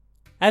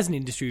As an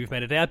industry, we've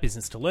made it our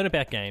business to learn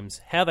about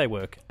games, how they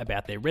work,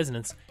 about their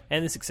resonance,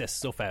 and their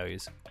successes or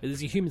failures. But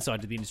there's a human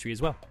side to the industry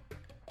as well.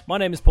 My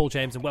name is Paul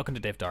James and welcome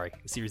to Dev Diary,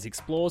 a series that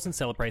explores and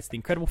celebrates the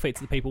incredible feats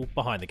of the people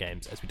behind the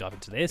games as we dive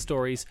into their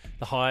stories,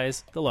 the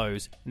highs, the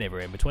lows, and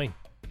everywhere in between.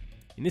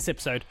 In this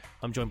episode,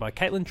 I'm joined by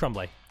Caitlin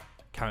Tremblay,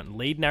 current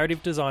lead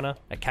narrative designer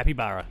at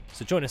Capybara,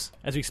 so join us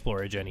as we explore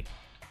her journey.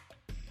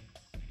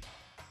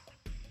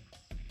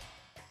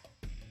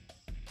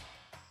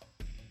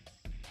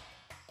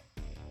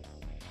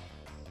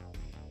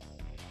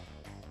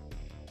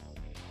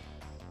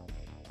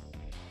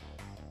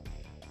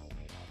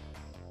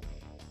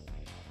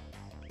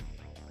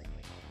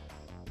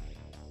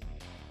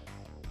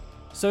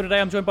 So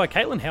today I'm joined by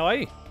Caitlin. How are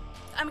you?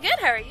 I'm good.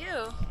 How are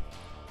you?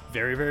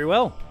 Very, very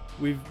well.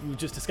 We were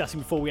just discussing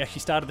before we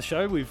actually started the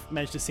show. We've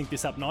managed to sync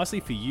this up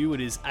nicely. For you,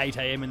 it is 8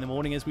 a.m. in the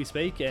morning as we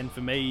speak, and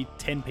for me,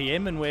 10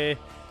 p.m. and we're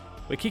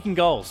kicking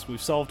goals. We've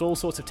solved all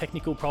sorts of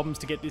technical problems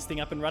to get this thing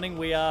up and running.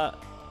 We are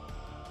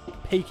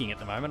peaking at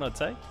the moment, I'd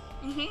say.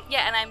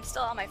 Yeah, and I'm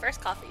still on my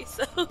first coffee,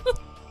 so...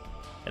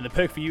 And the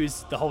perk for you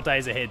is the whole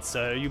day's ahead,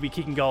 so you'll be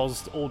kicking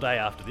goals all day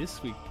after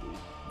this.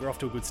 We're off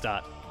to a good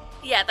start.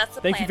 Yeah, that's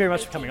the plan. Thank you very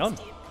much for coming on.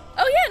 Steve.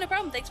 Oh yeah, no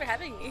problem. Thanks for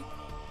having me.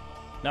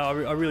 No,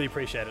 I really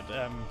appreciate it,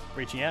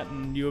 reaching out,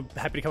 and you were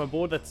happy to come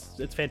aboard.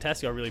 That's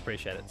fantastic. I really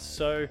appreciate it.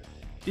 So,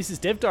 this is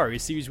Dev Diary, a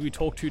series where we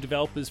talk to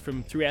developers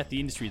from throughout the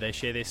industry. They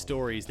share their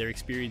stories, their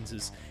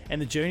experiences,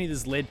 and the journey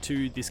that's led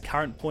to this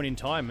current point in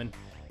time. And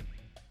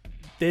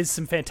there's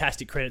some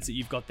fantastic credits that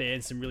you've got there,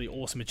 and some really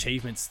awesome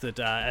achievements that,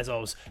 as I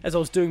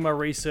was doing my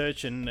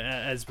research, and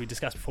as we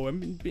discussed before,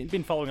 I've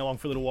been following along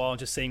for a little while and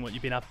just seeing what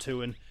you've been up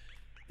to, and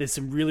there's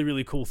some really,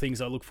 really cool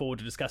things I look forward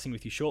to discussing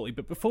with you shortly.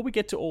 But before we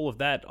get to all of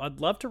that, I'd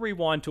love to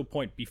rewind to a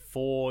point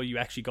before you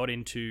actually got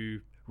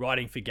into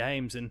writing for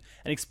games and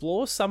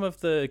explore some of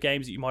the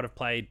games that you might have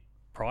played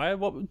prior.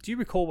 Do you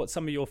recall what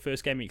some of your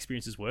first gaming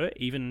experiences were?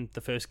 Even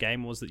the first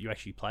game was that you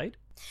actually played?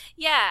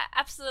 Yeah,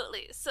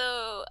 absolutely.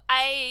 So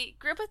I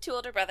grew up with two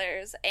older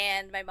brothers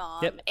and my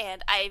mom,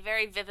 and I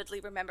very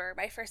vividly remember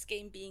my first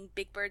game being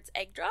Big Bird's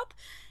Egg Drop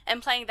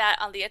and playing that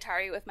on the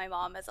Atari with my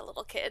mom as a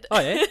little kid. Oh,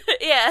 yeah?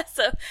 Yeah,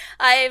 so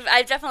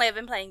I've definitely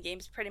been playing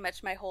games pretty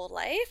much my whole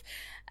life.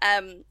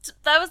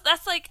 So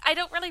that's like, I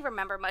don't really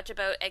remember much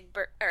about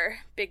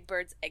Big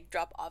Bird's Egg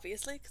Drop,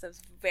 obviously, because I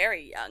was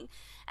very young.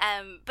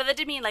 But that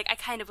did mean, like, I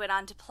kind of went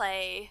on to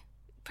play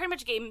pretty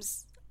much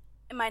games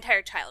in my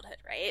entire childhood,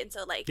 right? And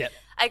so, like,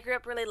 I grew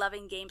up really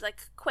loving games like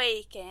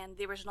Quake and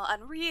the original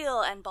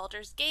Unreal and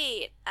Baldur's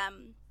Gate.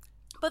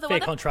 But the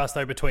Fair contrast,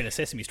 though, between a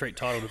Sesame Street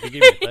title to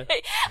begin with, though.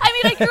 I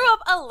mean, I grew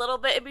up a little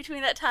bit in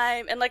between that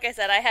time, and like I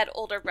said, I had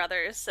older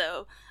brothers,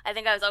 so I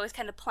think I was always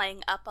kind of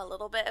playing up a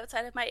little bit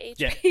outside of my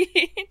age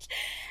range.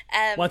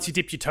 Once you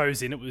dipped your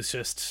toes in, it was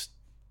just...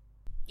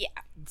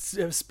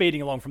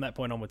 speeding along from that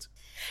point onwards.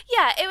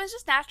 Yeah, it was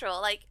just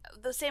natural. Like,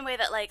 the same way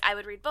that, like, I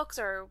would read books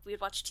or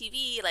we'd watch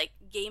TV, like,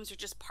 games were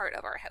just part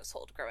of our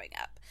household growing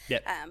up.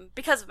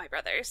 Because of my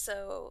brothers.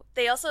 So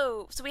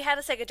we had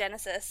a Sega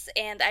Genesis,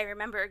 and I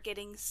remember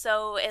getting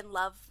so in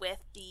love with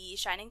the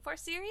Shining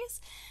Force series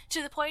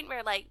to the point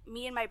where, like,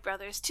 me and my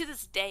brothers to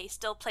this day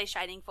still play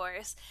Shining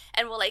Force,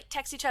 and we'll, like,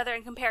 text each other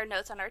and compare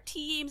notes on our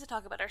teams and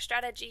talk about our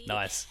strategy.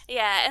 Nice.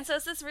 Yeah, and so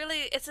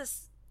it's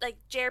this like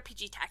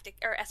JRPG tactic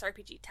or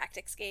SRPG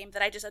tactics game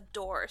that I just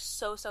adore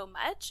so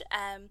much,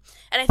 and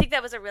I think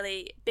that was a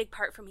really big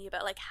part for me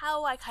about, like,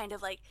 how I kind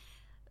of, like,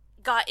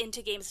 got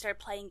into games, started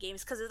playing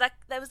games, because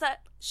that was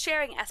that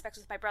sharing aspect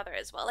with my brother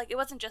as well. Like, it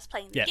wasn't just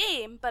playing the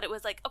game, but it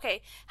was like,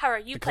 okay, how are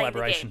you playing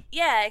the game?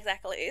 Yeah,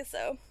 exactly.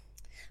 So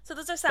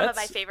those are some of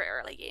my favorite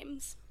early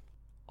games.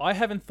 I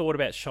haven't thought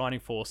about Shining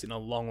Force in a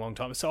long, long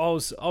time. So I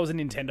was a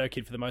Nintendo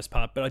kid for the most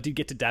part, but I did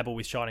get to dabble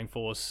with Shining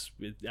Force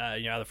with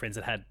other friends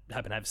that happen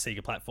to have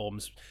Sega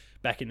platforms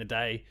back in the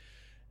day,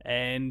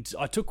 and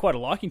I took quite a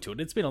liking to it.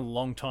 It's been a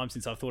long time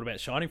since I've thought about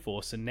Shining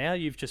Force, and now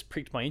you've just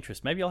pricked my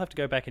interest. Maybe I'll have to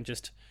go back and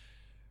just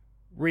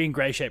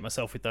re-ingratiate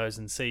myself with those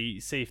and see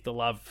if the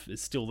love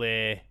is still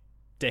there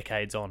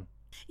decades on.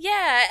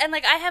 Yeah, and,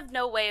 like, I have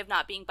no way of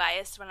not being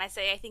biased when I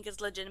say I think it's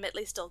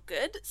legitimately still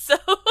good, so...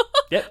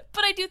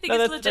 But I do think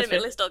it's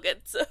legitimately still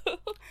good, so...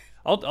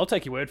 I'll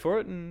take your word for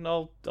it, and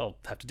I'll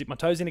have to dip my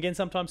toes in again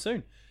sometime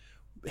soon.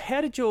 How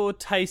did your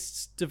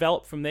tastes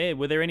develop from there?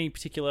 Were there any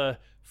particular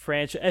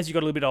franchise... As you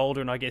got a little bit older,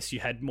 and I guess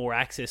you had more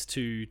access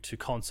to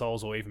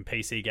consoles or even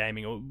PC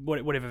gaming, or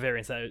whatever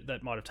variants that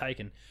might have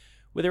taken,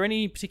 were there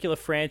any particular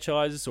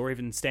franchises or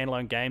even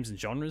standalone games and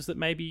genres that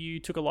maybe you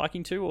took a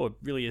liking to or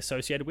really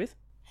associated with?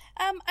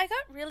 I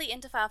got really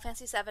into Final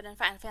Fantasy VII and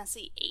Final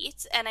Fantasy VIII,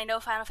 and I know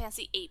Final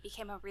Fantasy VIII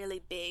became a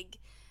really big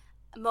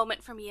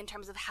moment for me in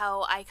terms of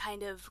how I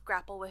kind of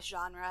grapple with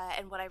genre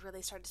and what I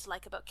really started to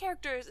like about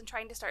characters and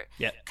trying to start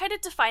kind of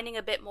defining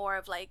a bit more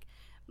of, like,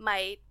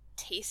 my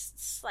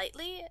tastes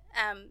slightly.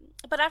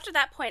 But after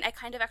that point, I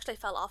kind of actually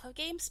fell off of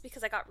games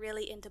because I got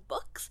really into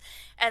books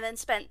and then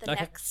spent the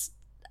next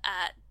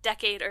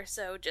decade or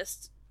so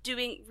just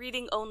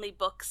reading only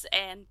books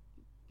and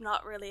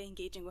not really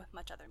engaging with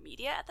much other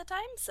media at the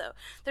time. So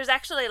there's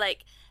actually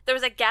there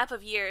was a gap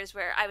of years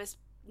where I was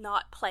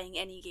not playing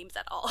any games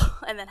at all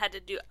and then had to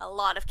do a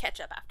lot of catch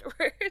up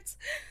afterwards.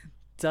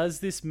 Does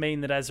this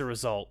mean that as a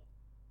result,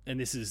 and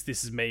this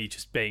is me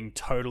just being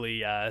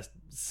totally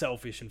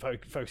selfish and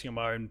focusing on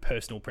my own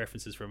personal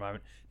preferences for a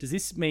moment, does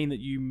this mean that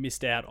you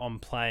missed out on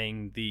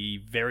playing the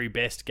very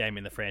best game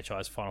in the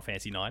franchise, Final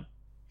Fantasy IX?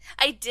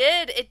 I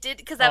did. It did,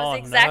 because that was the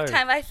exact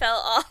time I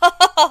fell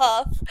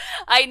off.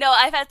 I know.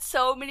 I've had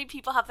so many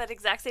people have that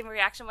exact same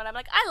reaction when I'm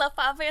like, I love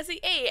Final Fantasy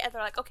VIII. And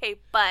they're like,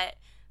 okay, but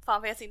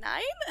Final Fantasy IX?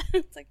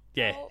 It's like,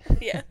 yeah. Oh,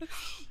 yeah.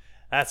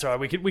 That's all right.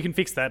 We can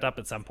fix that up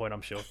at some point,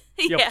 I'm sure.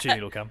 The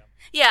opportunity will come.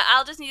 Yeah,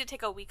 I'll just need to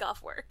take a week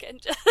off work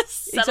and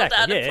just settle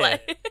down and play.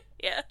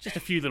 Yeah. Just a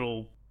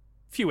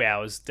few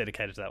hours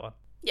dedicated to that one.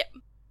 Yeah.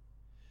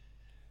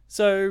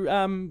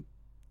 So,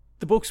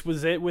 the books,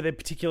 was there a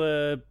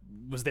particular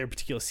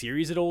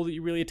series at all that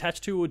you really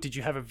attached to, or did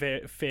you have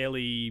a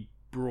fairly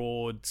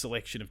broad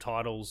selection of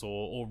titles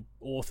or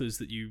authors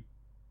that you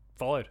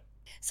followed?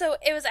 So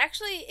it was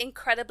actually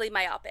incredibly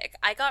myopic.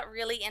 I got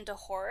really into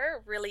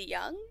horror really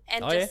young,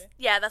 and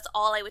that's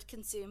all I would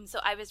consume. So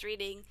I was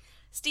reading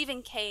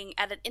Stephen King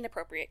at an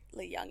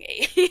inappropriately young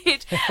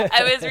age.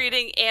 I was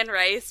reading Anne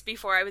Rice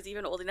before I was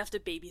even old enough to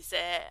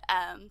babysit.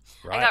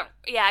 Right.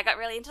 I got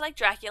really into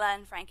Dracula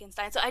and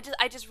Frankenstein. So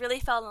I just really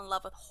fell in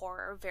love with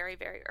horror very,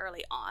 very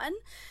early on,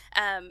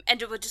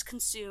 and would just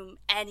consume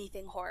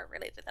anything horror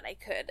related that I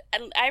could.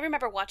 And I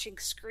remember watching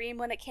Scream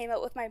when it came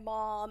out with my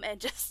mom, and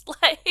just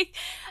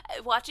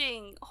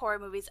watching horror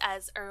movies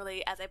as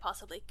early as I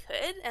possibly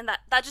could, and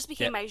that just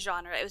became my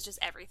genre. It was just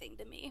everything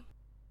to me.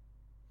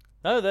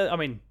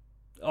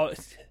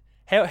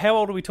 How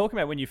old are we talking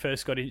about when you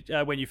first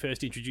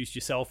introduced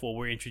yourself or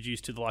were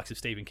introduced to the likes of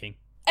Stephen King?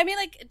 I mean,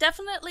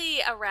 definitely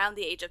around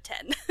the age of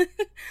 10.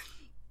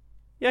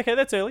 Yeah, okay,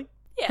 that's early.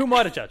 Yeah. Who am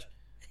I to judge?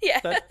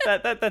 Yeah.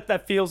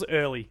 That feels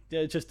early.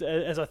 Just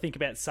as I think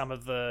about some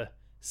of the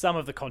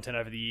content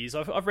over the years,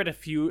 I've read a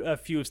few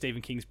of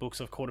Stephen King's books.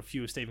 I've caught a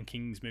few of Stephen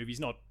King's movies,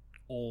 not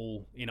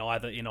all in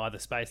either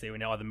space. They were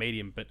in either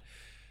medium, but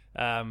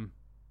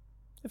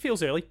it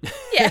feels early.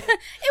 Yeah, it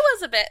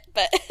was a bit,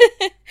 but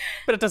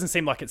but it doesn't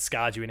seem like it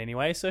scarred you in any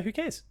way, so who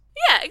cares?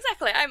 Yeah,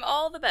 exactly. I'm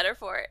all the better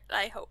for it,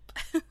 I hope.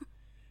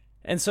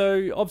 And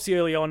so, obviously,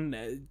 early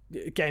on,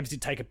 games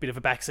did take a bit of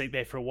a backseat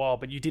there for a while,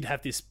 but you did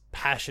have this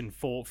passion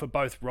for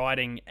both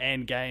writing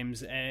and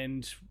games.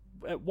 And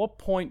at what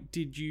point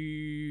did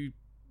you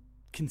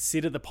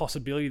consider the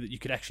possibility that you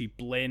could actually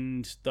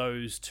blend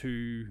those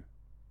two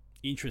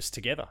interests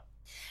together?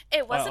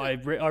 It wasn't.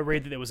 I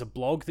read that there was a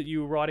blog that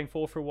you were writing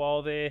for a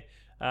while there.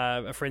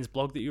 A friend's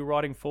blog that you were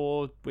writing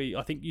for.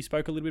 I think you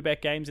spoke a little bit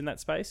about games in that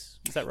space.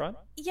 Is that right?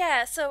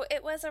 Yeah, so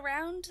it was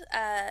around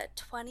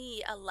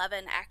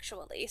 2011,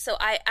 actually. So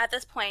at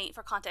this point,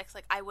 for context,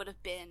 I would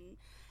have been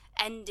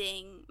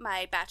ending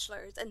my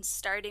bachelor's and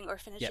starting or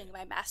finishing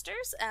my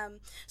master's.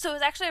 So it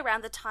was actually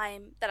around the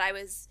time that I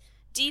was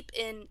deep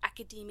in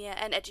academia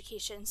and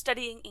education,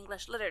 studying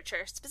English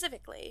literature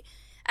specifically,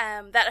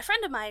 that a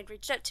friend of mine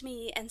reached out to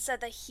me and said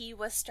that he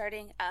was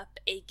starting up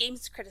a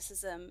games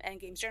criticism and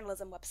games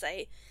journalism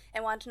website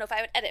and wanted to know if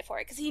I would edit for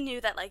it, because he knew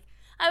that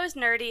I was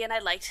nerdy and I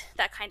liked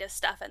that kind of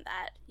stuff, and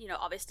that,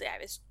 obviously I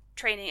was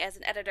training as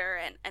an editor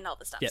and all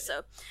the stuff. Yep.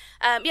 So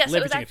leveraging so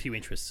it was a few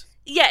interests.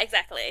 Yeah,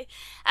 exactly.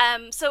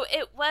 So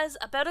it was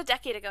about a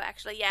decade ago,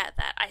 actually,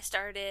 that I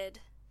started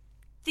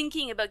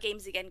thinking about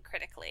games again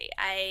critically.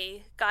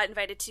 I got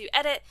invited to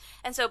edit,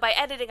 and so by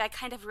editing, I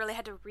kind of really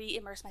had to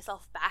re-immerse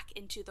myself back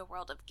into the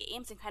world of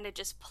games and kind of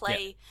just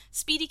play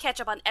speedy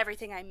catch-up on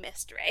everything I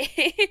missed,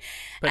 right?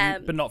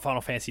 But not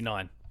Final Fantasy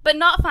IX. But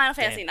not Final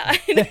Fantasy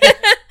IX,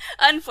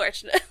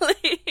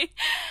 unfortunately.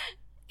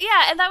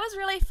 Yeah, and that was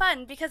really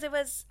fun, because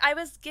I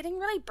was getting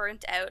really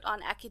burnt out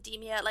on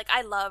academia.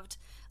 I loved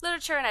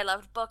literature and I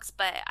loved books,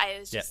 but I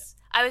was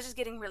just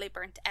getting really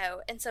burnt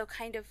out. And so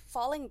kind of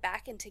falling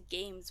back into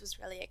games was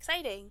really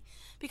exciting,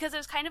 because it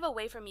was kind of a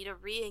way for me to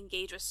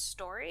re-engage with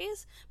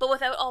stories, but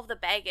without all of the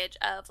baggage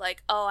of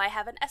I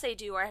have an essay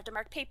due, or I have to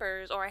mark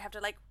papers, or I have to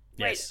write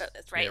about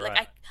this, right? Yeah,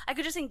 right. I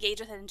could just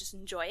engage with it and just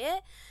enjoy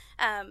it.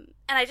 And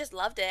I just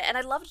loved it. And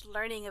I loved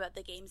learning about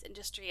the games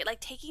industry.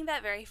 Taking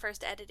that very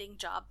first editing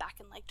job back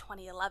in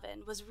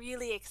 2011 was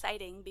really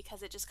exciting,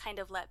 because it just kind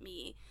of let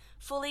me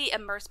fully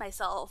immerse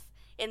myself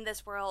in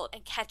this world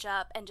and catch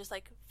up and just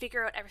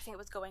figure out everything that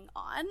was going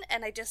on.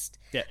 And I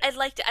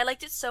liked it. I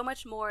liked it so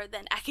much more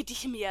than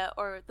academia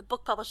or the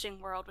book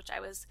publishing world, which I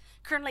was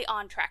currently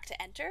on track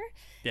to enter.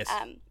 Yes.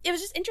 It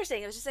was just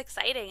interesting. It was just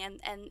exciting,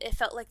 and it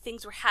felt like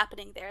things were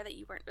happening there that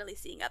you weren't really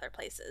seeing other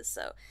places.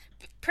 So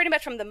pretty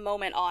much from the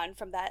moment on,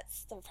 from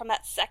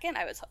that second,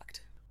 I was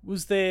hooked.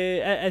 Was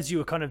there, as you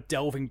were kind of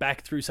delving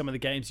back through some of the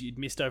games you'd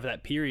missed over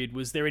that period,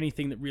 was there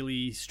anything that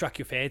really struck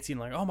your fancy and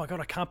oh my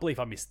God, I can't believe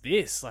I missed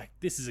this.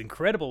 This is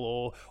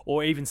incredible.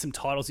 Or even some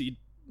titles that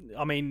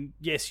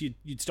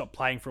you'd stop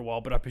playing for a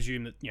while, but I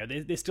presume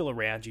that, they're still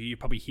around you. You're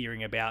probably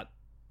hearing about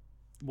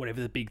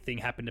whatever the big thing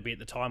happened to be at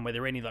the time, were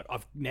there any like,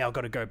 I've now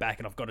got to go back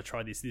and I've got to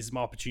try this is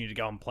my opportunity to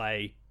go and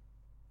play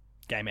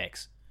game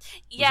X?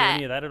 Was there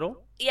any of that at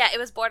all? Yeah, it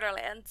was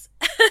Borderlands.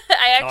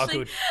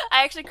 I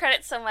actually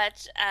credit so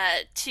much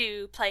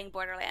to playing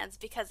Borderlands,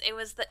 because it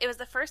was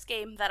the first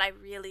game that I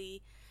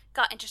really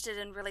got interested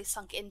and really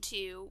sunk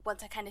into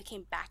once I kind of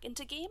came back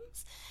into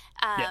games.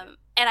 And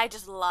I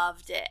just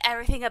loved it.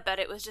 Everything about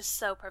it was just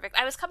so perfect.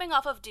 I was coming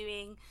off of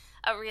doing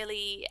a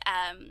really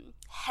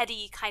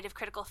heady kind of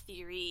critical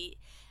theory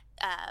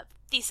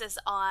thesis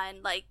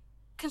on like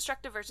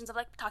constructive versions of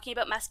like talking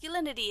about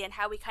masculinity and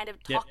how we kind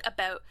of talk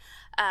about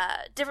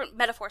different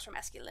metaphors for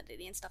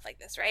masculinity and stuff like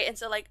this, right? And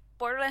so like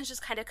Borderlands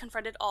just kind of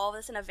confronted all of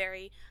this in a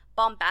very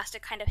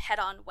bombastic kind of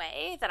head-on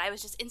way that I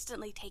was just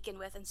instantly taken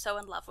with and so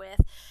in love with.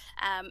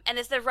 And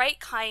it's the right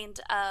kind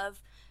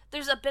of,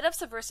 there's a bit of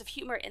subversive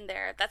humor in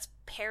there that's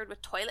paired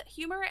with toilet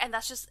humor, and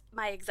that's just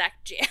my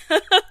exact jam.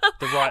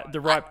 the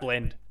right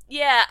blend.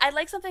 Yeah, I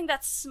like something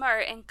that's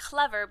smart and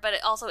clever, but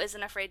it also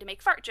isn't afraid to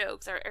make fart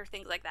jokes or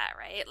things like that,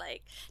 right?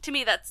 Like, to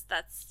me, that's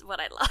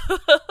what I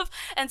love.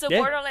 And so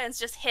Borderlands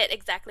just hit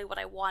exactly what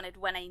I wanted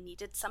when I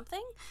needed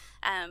something.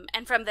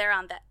 And from there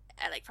on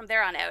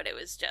out, it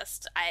was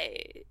just,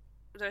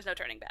 there's no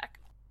turning back.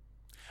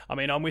 I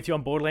mean, I'm with you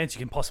on Borderlands. You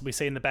can possibly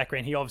see in the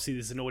background here, obviously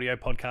this is an audio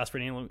podcast for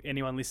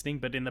anyone listening,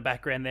 but in the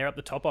background there up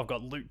the top, I've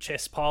got loot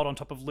chests piled on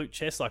top of loot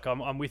chests. Like,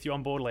 I'm with you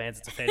on Borderlands.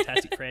 It's a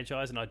fantastic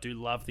franchise, and I do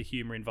love the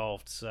humour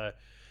involved. So,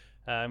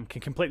 can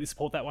completely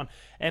support that one.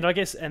 And I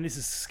guess, and this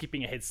is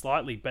skipping ahead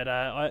slightly, but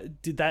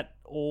did that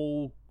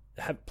all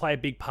play a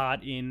big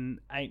part in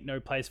Ain't No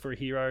Place for a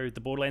Hero,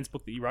 the Borderlands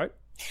book that you wrote?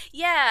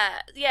 Yeah.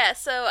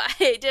 So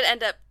I did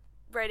end up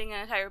writing an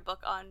entire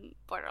book on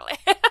Borderlands.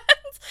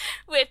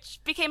 Which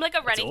became like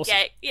a running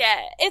gag.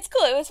 Yeah, it's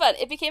cool. It was fun.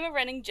 It became a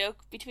running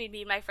joke between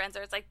me and my friends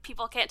where it's like,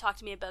 people can't talk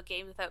to me about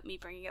games without me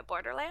bringing up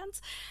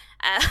Borderlands.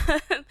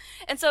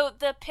 And so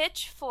the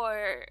pitch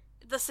for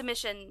the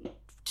submission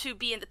to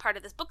be in the part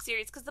of this book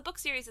series, because the book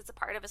series it's a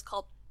part of is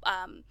called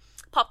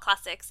Pop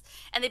Classics,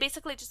 and they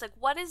basically just like,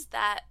 what is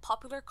that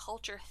popular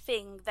culture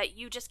thing that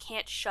you just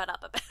can't shut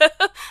up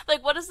about?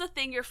 Like, what is the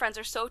thing your friends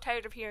are so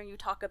tired of hearing you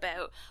talk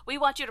about? We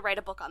want you to write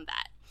a book on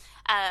that.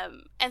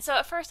 And so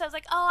at first I was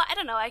like, oh, I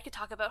don't know, I could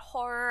talk about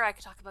horror, I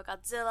could talk about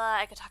Godzilla,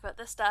 I could talk about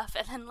this stuff,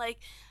 and then like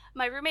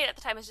my roommate at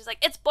the time was just like,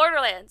 it's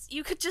Borderlands,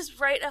 you could just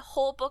write a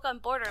whole book on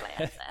Borderlands.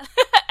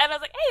 And I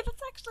was like, hey,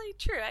 that's actually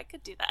true, I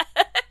could do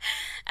that.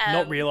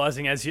 Not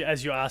realizing as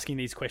you're asking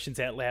these questions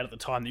out loud at the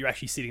time that you're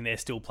actually sitting there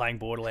still playing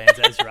Borderlands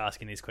as you're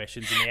asking these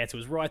questions, and the answer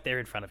was right there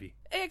in front of you.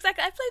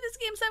 Exactly. I've played this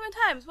game 7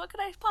 times. What could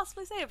I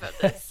possibly say about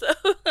this? So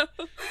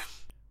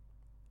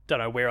don't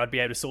know where I'd be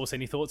able to source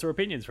any thoughts or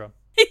opinions from.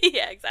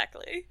 Yeah,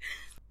 exactly.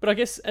 But I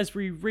guess as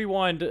we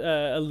rewind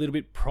a little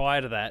bit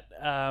prior to that,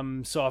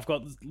 so I've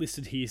got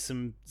listed here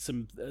some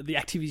the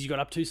activities you got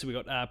up to. So we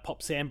got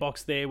Pop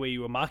Sandbox there, where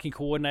you were marketing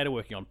coordinator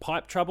working on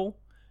Pipe Trouble.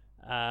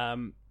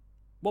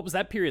 What was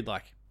that period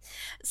like?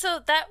 So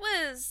that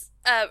was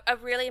a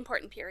really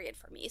important period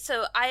for me.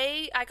 So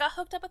I got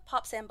hooked up with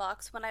Pop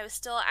Sandbox when I was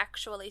still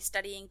actually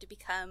studying to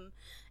become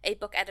a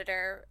book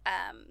editor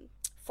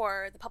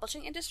for the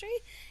publishing industry,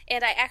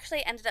 and I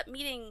actually ended up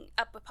meeting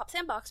up with Pop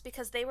Sandbox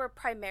because they were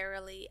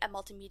primarily a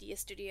multimedia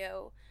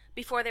studio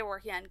before they were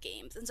working on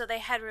games, and so they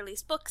had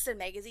released books and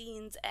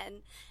magazines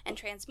and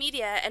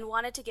transmedia and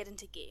wanted to get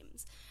into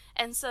games.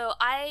 And so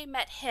I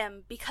met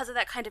him because of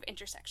that kind of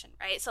intersection,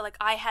 right? So like,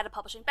 I had a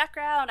publishing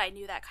background, I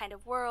knew that kind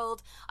of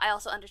world, I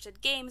also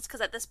understood games because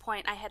at this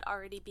point I had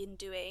already been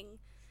doing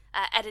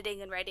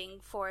editing and writing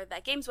for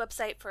that games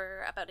website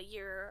for about a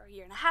year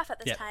and a half at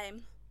this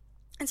time.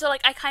 And so,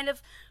 like, I kind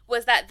of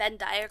was that Venn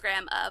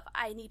diagram of,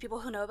 I need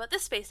people who know about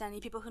this space, and I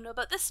need people who know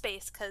about this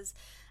space, because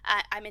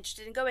I'm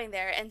interested in going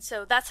there. And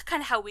so that's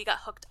kind of how we got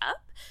hooked up.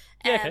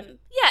 Yeah, okay.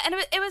 Yeah, and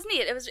it was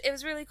neat. It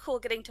was really cool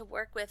getting to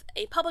work with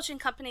a publishing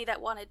company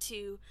that wanted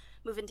to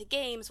move into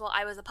games while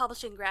I was a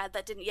publishing grad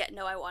that didn't yet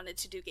know I wanted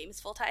to do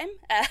games full time.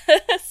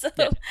 So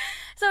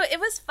it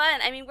was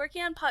fun. I mean,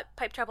 working on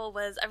Pipe Trouble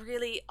was a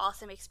really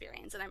awesome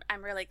experience, and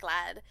I'm really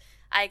glad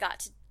I got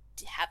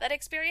to have that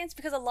experience,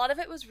 because a lot of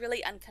it was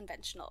really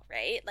unconventional,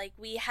 right? Like,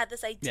 we had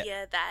this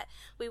idea that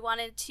we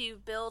wanted to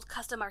build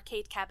custom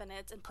arcade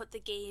cabinets and put the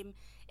game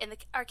in the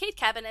arcade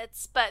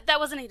cabinets, but that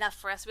wasn't enough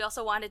for us. We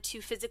also wanted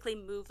to physically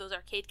move those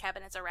arcade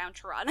cabinets around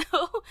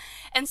Toronto.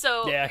 And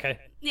so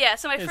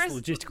so my first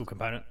logistical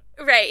component,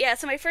 right? Yeah,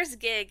 so my first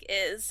gig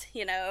is,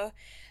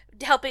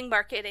 helping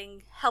market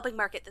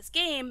this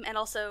game, and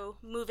also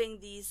moving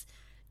these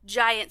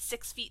giant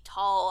 6 feet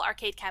tall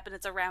arcade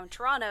cabinets around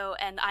Toronto,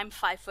 and I'm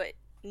 5 foot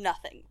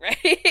nothing,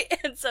 right?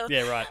 And so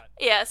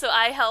so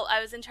I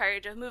was in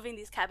charge of moving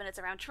these cabinets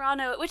around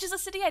Toronto, which is a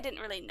city I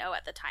didn't really know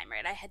at the time,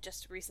 right? I had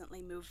just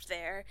recently moved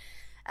there,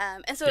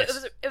 and so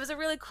it was a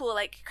really cool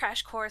like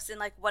crash course in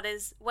like what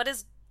is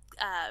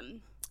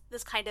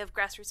this kind of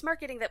grassroots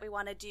marketing that we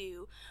want to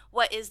do,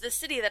 what is the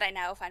city that I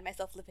now find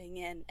myself living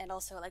in, and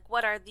also like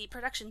what are the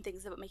production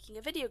things about making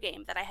a video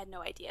game that I had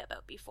no idea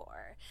about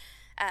before,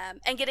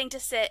 and getting to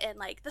sit in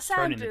like the sound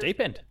thrown in the deep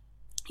end.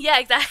 Yeah,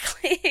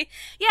 exactly.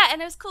 Yeah,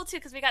 and it was cool too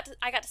because I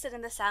got to sit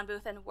in the sound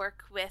booth and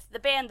work with the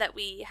band that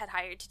we had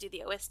hired to do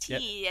the OST,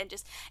 Yep. and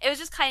just it was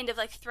just kind of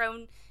like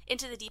thrown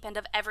into the deep end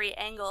of every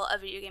angle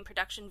of video game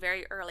production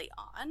very early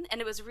on,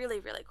 and it was really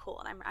really cool,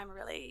 and I'm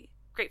really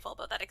grateful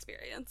about that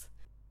experience.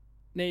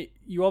 Now,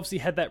 you obviously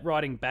had that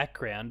writing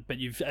background, but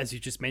as you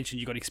just mentioned,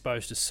 you got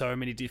exposed to so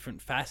many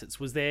different facets.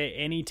 Was there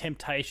any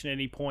temptation at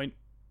any point?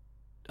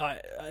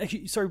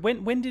 Sorry,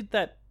 when did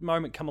that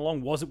moment come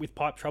along? Was it with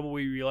Pipe Trouble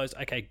where you realized,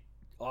 okay,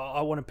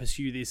 I want to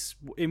pursue this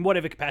in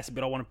whatever capacity,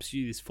 but I want to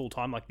pursue this full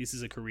time? Like, this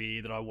is a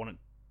career that I want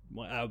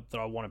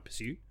to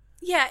pursue.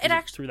 Yeah, it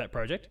actually through that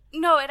project.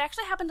 No, it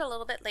actually happened a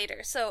little bit later.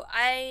 So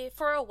I,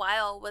 for a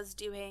while, was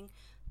doing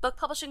book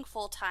publishing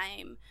full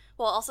time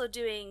while also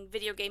doing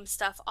video game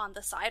stuff on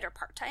the side or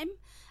part time,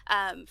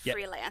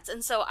 freelance.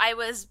 And so I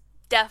was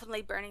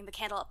definitely burning the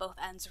candle at both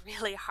ends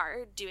really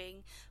hard,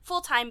 doing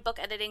full time book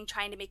editing,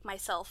 trying to make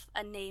myself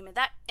a name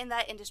in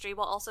that industry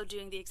while also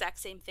doing the exact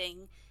same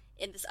thing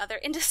in this other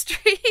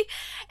industry.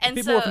 And a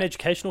bit more of an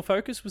educational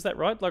focus, was that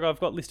right? Like, I've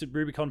got listed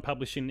Rubicon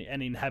Publishing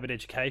and Inhabit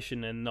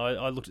Education, and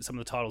I looked at some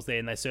of the titles there,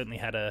 and they certainly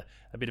had a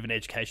bit of an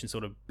education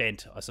sort of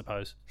bent, I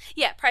suppose.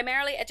 Yeah,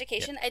 primarily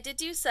education. Yeah. I did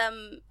do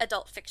some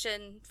adult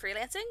fiction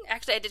freelancing.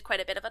 Actually, I did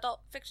quite a bit of adult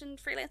fiction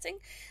freelancing,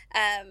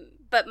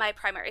 but my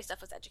primary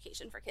stuff was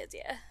education for kids,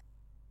 yeah.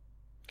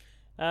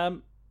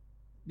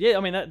 Yeah,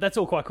 I mean, that's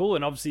all quite cool,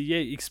 and obviously, yeah,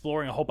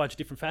 exploring a whole bunch of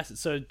different facets.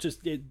 So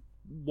just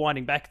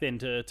winding back then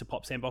to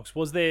Pop Sandbox,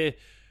 was there,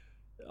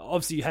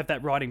 obviously you have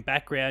that writing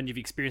background, you've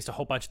experienced a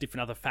whole bunch of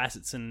different other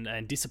facets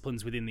and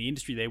disciplines within the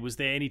industry there. Was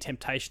there any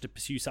temptation to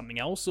pursue something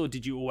else, or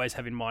did you always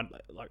have in mind,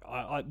 like,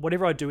 I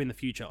whatever I do in the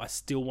future, I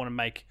still want to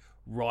make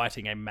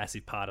writing a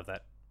massive part of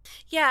that?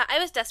 Yeah, I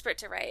was desperate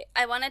to write.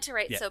 I wanted to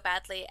write so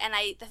badly, and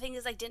the thing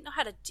is, I didn't know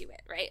how to do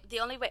it, right? The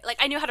only way, like,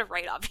 I knew how to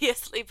write,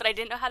 obviously, but I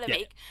didn't know how to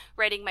make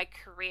writing my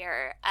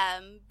career.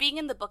 Being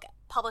in the book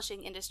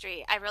publishing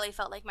industry, I really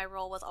felt like my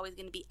role was always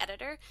going to be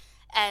editor,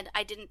 and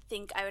I didn't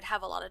think I would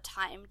have a lot of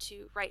time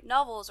to write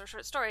novels or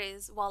short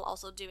stories while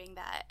also doing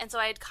that. And so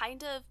I had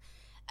kind of,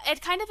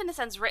 in a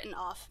sense, written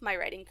off my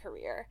writing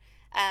career.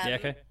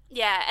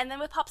 Yeah, and then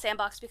with Pop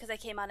Sandbox, because I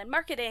came on in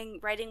marketing,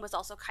 writing was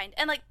also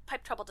and like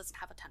Pipe Trouble doesn't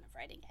have a ton of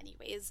writing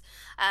anyways,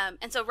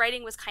 and so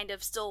writing was kind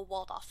of still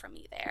walled off from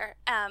me there.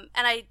 And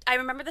I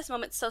remember this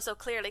moment so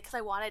clearly because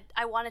I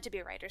wanted to be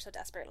a writer so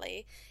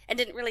desperately and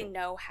didn't really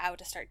know how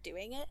to start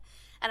doing it.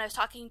 And I was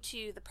talking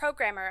to the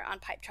programmer on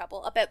Pipe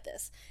Trouble about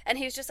this, and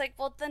he was just like,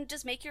 well, then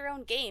just make your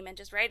own game and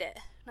just write it.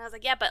 And I was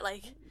like, yeah, but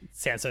like...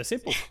 Sounds so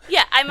simple.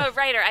 Yeah, I'm a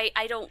writer.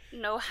 I don't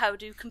know how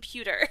to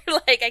computer.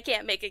 Like, I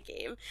can't make a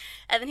game.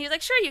 And then he was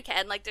like, sure you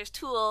can. Like, there's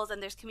tools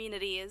and there's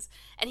communities.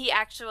 And he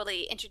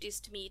actually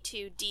introduced me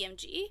to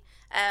DMG,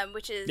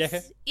 which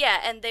is...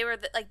 Yeah, and they were...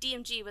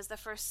 DMG was the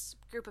first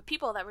group of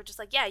people that were just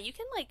like, yeah, you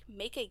can, like,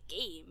 make a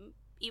game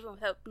even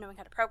without knowing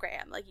how to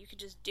program. Like, you could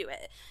just do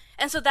it.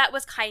 And so that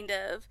was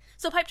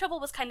so Pipe Trouble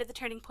was kind of the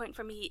turning point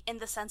for me in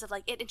the sense of,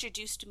 like, it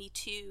introduced me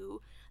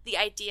to the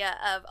idea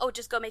of, oh,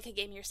 just go make a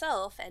game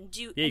yourself and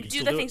do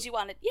the things you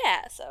wanted.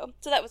 Yeah, so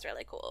that was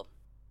really cool.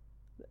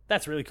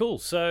 That's really cool.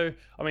 So,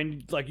 I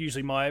mean, like,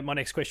 usually my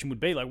next question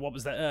would be, like, what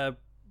was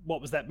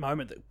that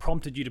moment that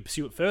prompted you to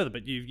pursue it further?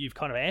 But you've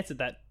kind of answered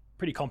that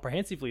pretty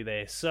comprehensively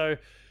there. So,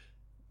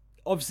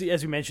 obviously,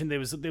 as we mentioned, there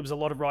was a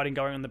lot of writing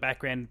going on in the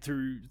background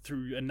through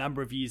a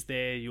number of years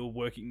there. You were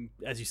working,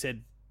 as you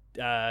said,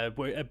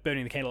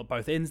 burning the candle at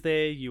both ends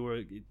there. You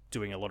were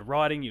doing a lot of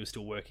writing. You were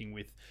still working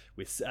with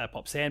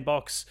Pop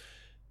Sandbox.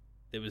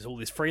 There was all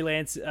this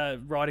freelance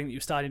writing that you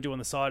were starting to do on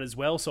the side as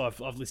well. So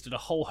I've listed a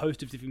whole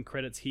host of different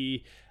credits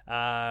here.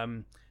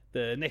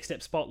 The Next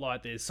Step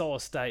Spotlight, there's Solar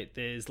State,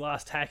 there's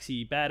Last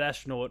Taxi, Bad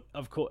Astronaut,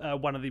 of course,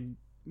 one of the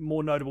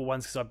more notable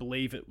ones, because I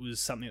believe it was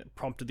something that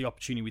prompted the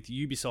opportunity with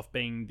Ubisoft,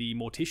 being the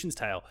Mortician's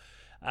Tale.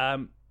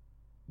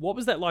 What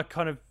was that like,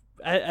 kind of,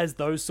 as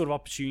those sort of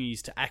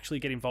opportunities to actually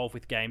get involved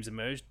with games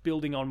emerged,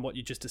 building on what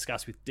you just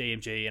discussed with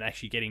DMG and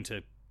actually getting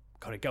to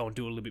kind of go and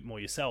do a little bit more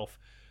yourself?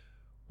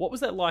 What was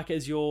that like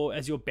as you're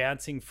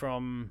bouncing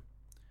from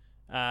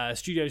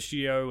studio to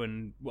studio,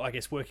 and I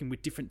guess working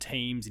with different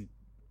teams in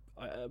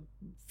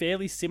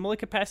fairly similar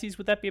capacities?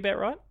 Would that be about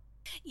right?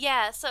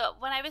 Yeah, so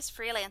when I was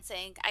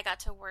freelancing, I got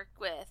to work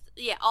with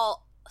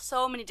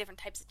so many different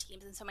types of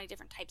teams and so many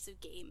different types of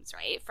games,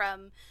 right?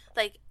 From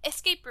like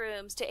escape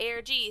rooms to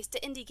ARGs to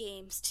indie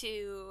games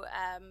to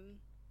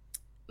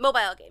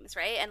mobile games,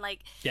 right? And like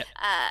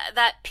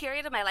that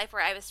period of my life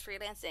where I was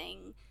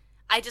freelancing,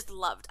 I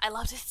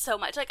loved it so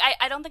much. Like,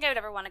 I don't think I would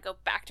ever want to go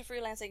back to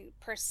freelancing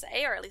per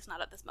se, or at least not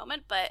at this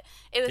moment, but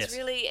it was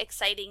really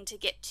exciting to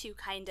get to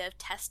kind of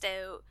test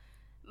out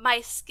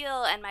my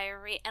skill and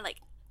like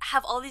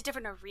have all these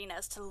different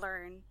arenas to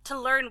learn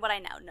what I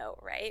now know,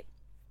 right?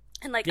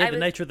 And like, the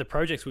nature of the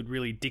projects would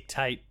really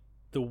dictate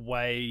the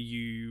way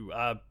you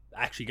are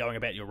actually going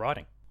about your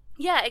writing.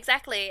 Yeah,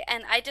 exactly.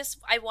 And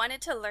I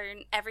wanted to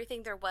learn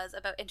everything there was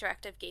about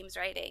interactive games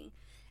writing.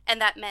 And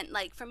that meant,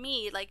 like, for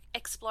me, like,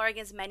 exploring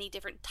as many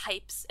different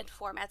types and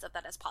formats of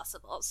that as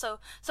possible. So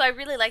I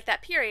really liked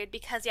that period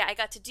because, yeah, I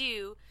got to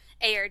do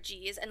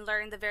ARGs and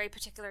learn the very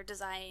particular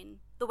design,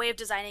 the way of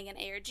designing an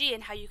ARG,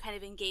 and how you kind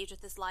of engage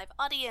with this live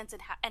audience,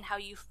 and how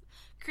you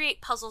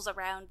create puzzles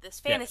around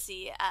this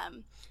fantasy.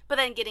 But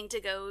then getting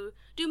to go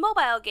do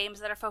mobile games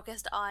that are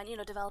focused on, you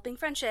know, developing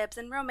friendships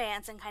and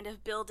romance and kind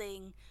of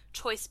building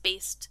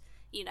choice-based,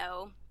 you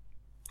know,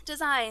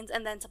 designs.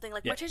 And then something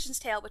like Mortician's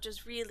Tale, which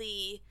is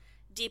really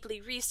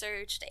deeply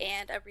researched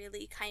and a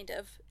really kind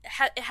of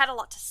it had a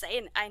lot to say,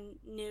 and I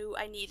knew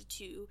I needed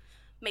to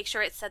make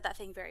sure it said that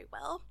thing very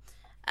well.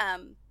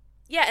 And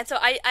so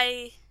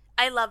I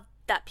love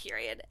that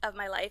period of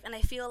my life, and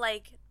I feel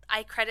like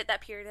I credit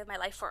that period of my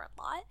life for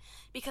a lot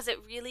because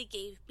it really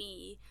gave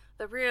me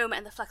the room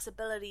and the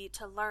flexibility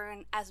to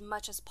learn as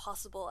much as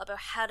possible about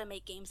how to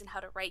make games and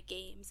how to write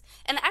games,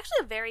 and actually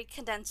a very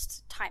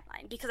condensed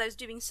timeline because I was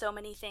doing so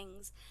many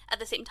things at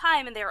the same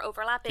time and they were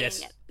overlapping.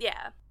 Yes.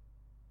 Yeah.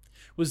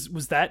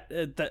 Was that,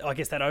 I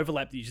guess that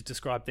overlap that you just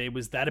described there,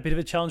 was that a bit of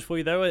a challenge for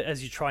you though,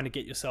 as you're trying to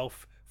get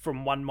yourself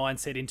from one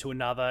mindset into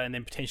another and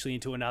then potentially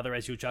into another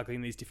as you're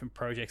juggling these different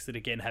projects that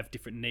again have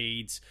different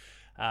needs?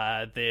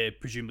 They're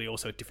presumably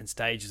also at different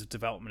stages of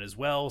development as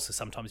well, so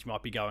sometimes you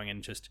might be going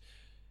and just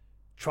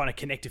trying to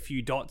connect a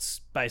few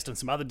dots based on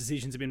some other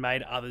decisions have been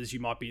made. Others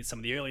you might be at some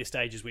of the earlier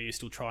stages where you're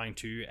still trying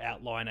to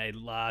outline a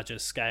larger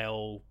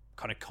scale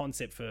kind of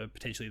concept for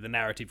potentially the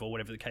narrative or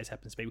whatever the case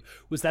happens to be.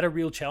 Was that a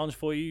real challenge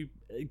for you,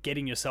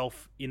 getting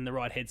yourself in the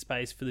right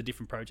headspace for the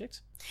different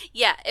projects?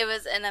 Yeah, it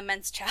was an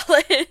immense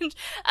challenge.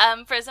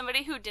 For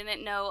somebody who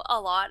didn't know a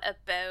lot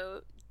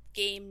about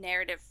game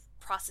narrative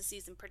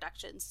processes and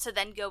productions, to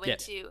then go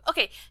into,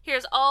 okay,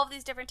 here's all of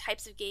these different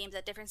types of games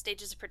at different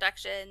stages of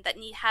production that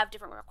have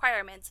different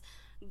requirements,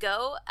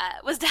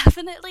 was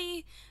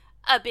definitely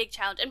a big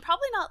challenge, and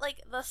probably not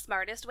like the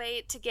smartest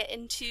way to get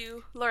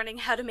into learning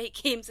how to make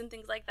games and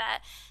things like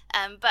that.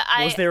 But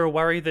was there a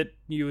worry that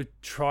you were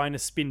trying to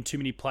spin too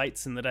many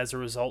plates and that as a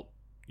result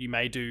you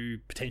may do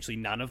potentially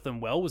none of them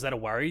well? Was that a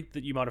worry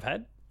that you might have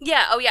had?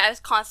 Yeah. Oh yeah, I was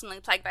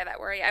constantly plagued by that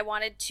worry. I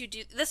wanted to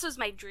do, this was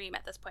my dream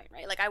at this point,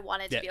 right? Like I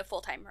wanted to be a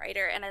full-time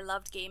writer, and I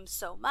loved games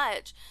so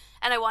much,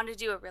 and I wanted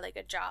to do a really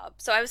good job.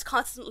 So I was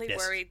constantly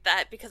worried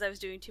that because I was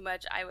doing too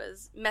much, I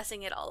was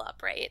messing it all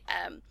up, right?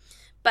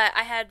 But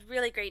I had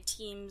really great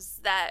teams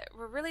that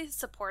were really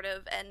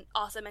supportive and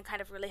awesome and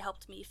kind of really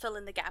helped me fill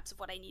in the gaps of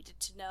what I needed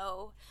to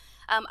know.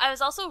 I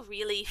was also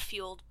really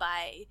fueled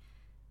by...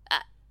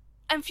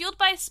 I'm fueled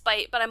by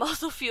spite, but I'm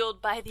also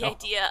fueled by the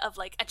idea of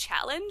like a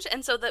challenge.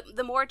 And so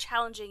the more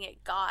challenging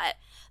it got,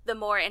 the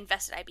more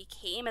invested I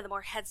became and the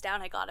more heads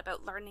down I got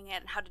about learning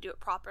it and how to do it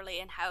properly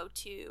and how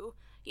to,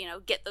 you know,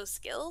 get those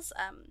skills.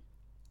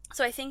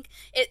 So I think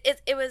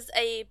it was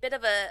a bit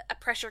of a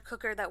pressure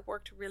cooker that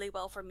worked really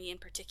well for me in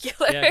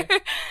particular.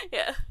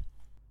 Yeah.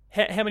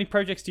 How many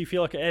projects do you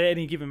feel like at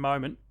any given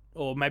moment,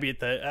 or maybe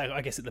at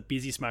the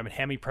busiest moment,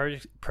 how many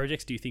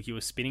projects do you think you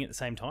were spinning at the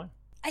same time?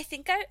 I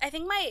think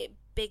my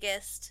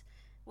biggest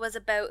was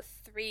about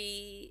 4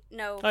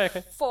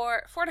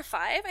 to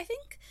 5, I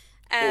think.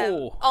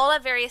 All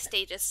at various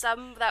stages.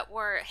 Some that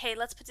were, hey,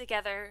 let's put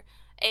together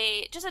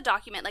just a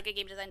document, like a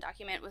game design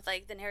document with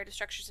like the narrative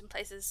structures in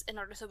places in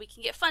order so we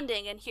can get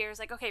funding, and here's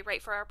like, okay,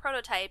 write for our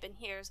prototype, and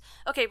here's,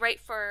 okay, write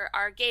for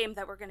our game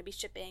that we're going to be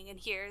shipping, and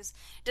here's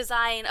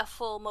design a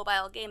full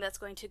mobile game that's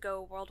going to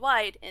go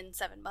worldwide in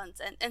 7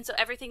 months, and so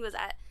everything was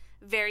at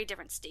very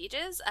different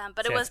stages,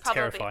 but it was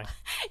probably terrifying.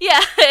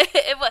 Yeah,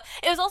 it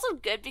was also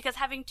good because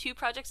having 2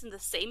 projects in the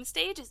same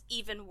stage is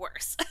even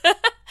worse.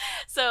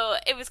 So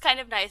it was kind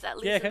of nice, at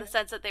least in the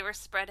sense that they were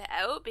spread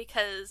out,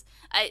 because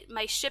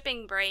my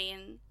shipping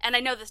brain, and I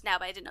know this now,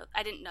 but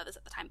I didn't know this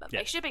at the time, but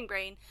my shipping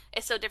brain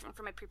is so different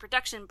from my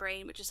pre-production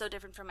brain, which is so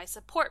different from my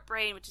support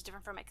brain, which is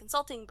different from my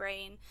consulting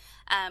brain.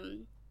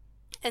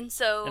 And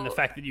the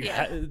fact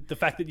that the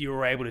fact that you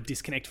were able to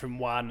disconnect from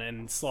one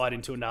and slide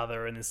into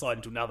another and then slide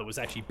into another was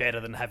actually better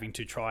than having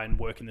to try and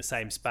work in the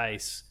same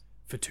space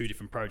for 2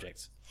 different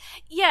projects.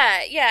 Yeah,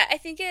 I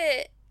think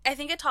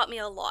it taught me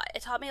a lot.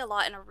 It taught me a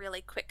lot in a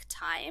really quick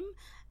time,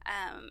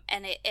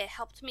 and it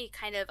helped me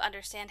kind of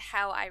understand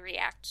how I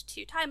react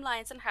to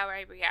timelines and how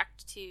I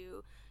react to,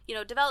 you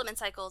know, development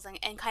cycles,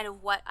 and kind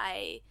of what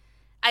I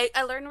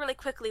learned really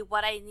quickly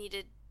what I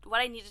needed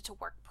to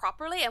work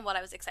properly and what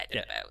I was excited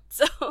about.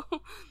 So,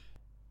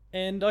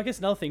 and I guess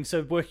another thing,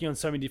 so working on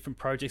so many different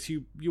projects,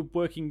 you're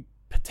working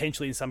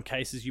potentially, in some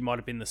cases you might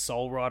have been the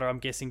sole writer, I'm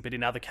guessing, but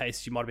in other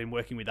cases you might have been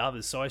working with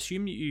others. So I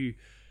assume you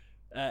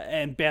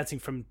and bouncing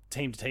from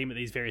team to team at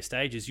these various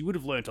stages, you would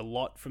have learnt a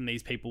lot from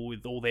these people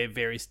with all their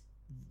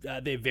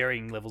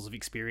varying levels of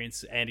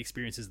experience and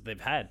experiences that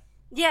they've had.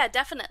 Yeah,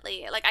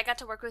 definitely. Like, I got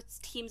to work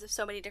with teams of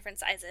so many different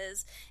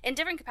sizes in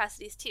different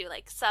capacities too.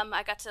 Like, some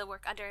I got to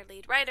work under a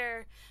lead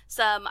writer,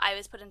 some I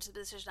was put into the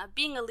position of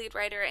being a lead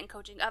writer and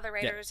coaching other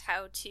writers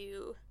how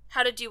to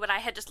do what I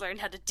had just learned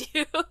how to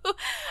do.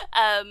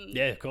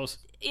 Yeah, of course.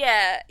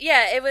 Yeah,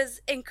 it was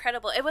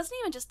incredible. It wasn't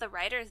even just the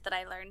writers that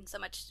I learned so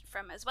much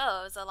from as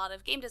well. It was a lot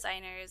of game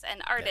designers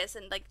and artists,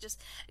 and like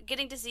just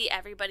getting to see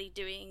everybody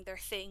doing their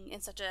thing in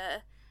such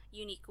a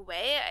unique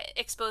way. It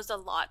exposed a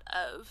lot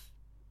of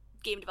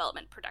game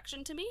development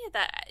production to me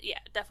that, yeah,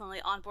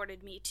 definitely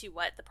onboarded me to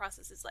what the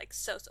process is like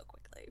so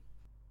quickly.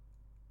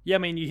 Yeah, I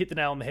mean, you hit the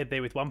nail on the head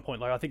there with one point.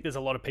 Like, I think there's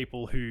a lot of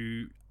people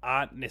who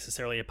aren't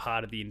necessarily a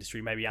part of the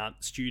industry, maybe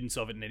aren't students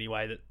of it in any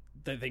way, that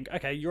they think,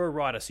 okay, you're a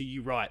writer, so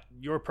you write.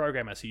 You're a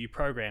programmer, so you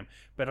program.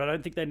 But I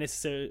don't think they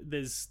necessarily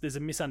there's a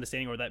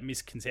misunderstanding or that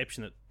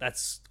misconception that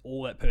that's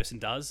all that person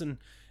does. And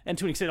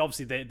to an extent,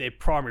 obviously, their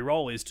primary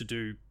role is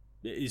to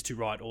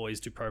write, or is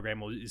to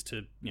program, or is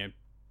to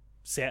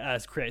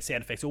create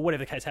sound effects, or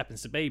whatever the case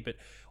happens to be. But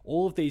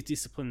all of these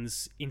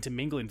disciplines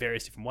intermingle in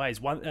various different ways.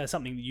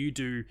 Something that you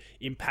do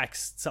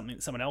impacts something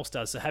that someone else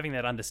does. So having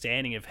that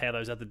understanding of how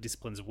those other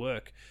disciplines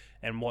work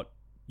and what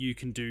you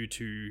can do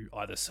to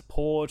either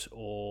support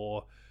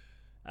or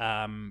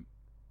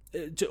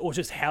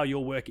just how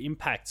your work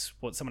impacts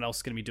what someone else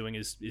is going to be doing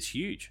is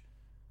huge.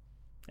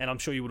 And I'm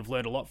sure you would have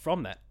learned a lot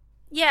from that.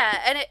 Yeah,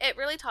 and it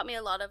really taught me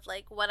a lot of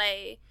like what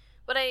I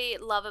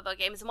love about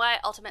games, and why I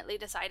ultimately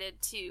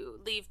decided to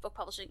leave book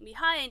publishing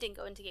behind and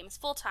go into games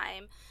full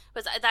time,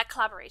 was that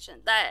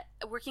collaboration, that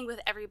working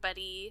with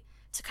everybody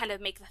to kind of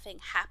make the thing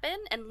happen,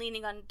 and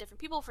leaning on different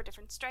people for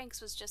different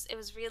strengths it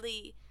was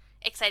really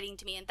exciting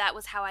to me. And that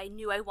was how I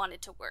knew I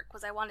wanted to work,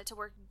 was I wanted to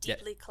work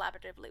deeply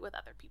collaboratively with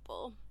other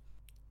people.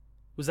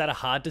 Was that a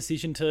hard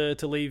decision to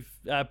leave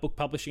book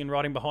publishing and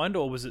writing behind,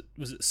 or was it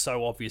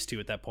so obvious to you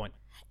at that point?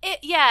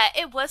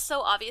 It was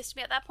so obvious to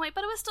me at that point,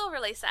 but it was still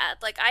really sad.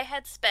 Like, I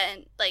had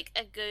spent like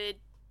a good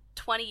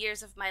 20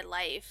 years of my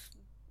life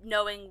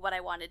knowing what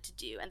I wanted to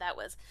do, and that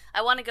was,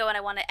 I want to go and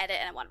I want to edit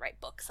and I want to write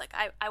books. Like,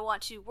 I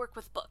want to work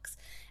with books.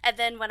 And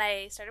then when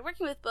I started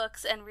working with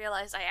books and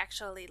realized I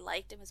actually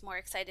liked and was more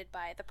excited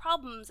by the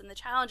problems and the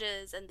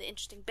challenges and the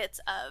interesting bits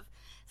of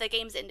the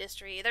games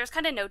industry, there was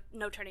kind of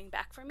no turning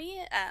back for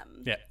me.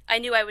 I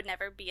knew I would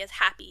never be as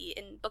happy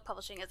in book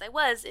publishing as I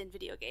was in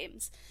video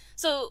games.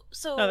 So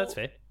no, that's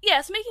fair.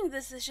 Yeah, so making the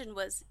decision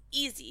was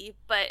easy,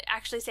 but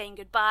actually saying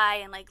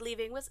goodbye and like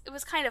leaving was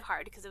kind of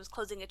hard, because it was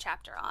closing a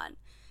chapter on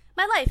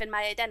my life and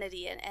my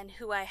identity and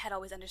who I had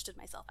always understood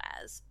myself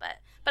as. But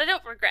I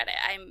don't regret it.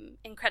 I'm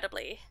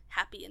incredibly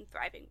happy and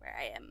thriving where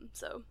I am.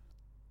 So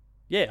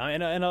yeah,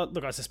 and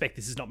look, I suspect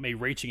this is not me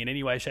reaching in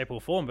any way, shape,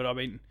 or form, but I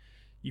mean,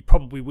 you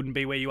probably wouldn't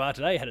be where you are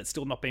today had it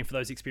still not been for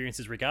those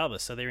experiences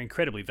regardless. So they're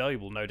incredibly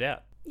valuable, no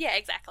doubt. Yeah,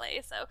 exactly.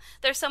 So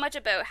there's so much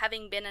about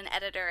having been an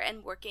editor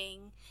and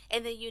working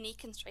in the unique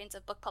constraints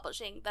of book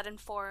publishing that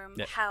inform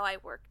how I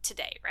work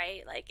today,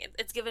 right? Like,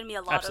 it's given me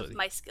a lot of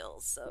my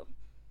skills. So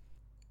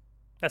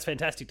that's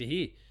fantastic to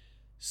hear.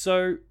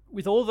 So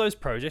with all those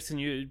projects,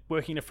 and you're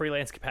working in a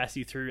freelance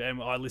capacity through,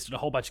 and I listed a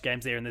whole bunch of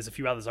games there, and there's a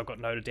few others I've got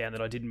noted down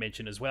that I didn't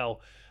mention as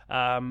well.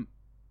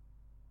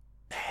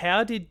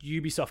 How did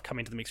Ubisoft come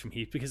into the mix from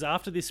here? Because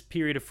after this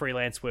period of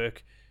freelance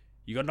work,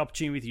 you got an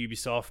opportunity with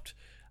Ubisoft,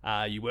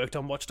 you worked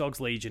on Watch Dogs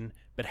Legion,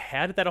 but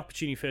how did that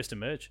opportunity first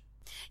emerge?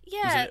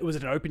 Yeah. Was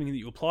it an opening that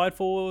you applied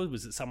for?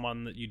 Was it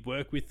someone that you'd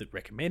work with that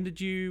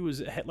recommended you?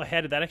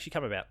 How did that actually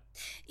come about?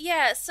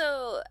 Yeah,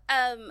 so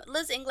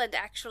Liz England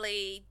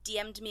actually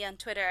DM'd me on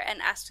Twitter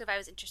and asked if I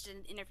was interested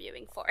in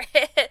interviewing for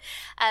it.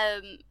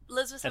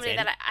 Liz was somebody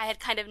that I had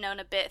kind of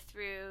known a bit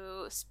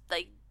through,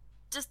 like,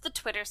 just the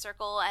Twitter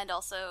circle, and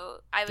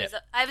also I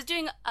was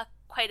doing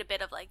quite a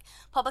bit of like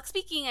public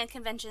speaking and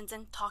conventions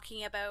and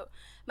talking about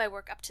my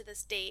work up to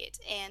this date,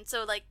 and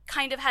so like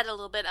kind of had a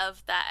little bit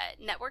of that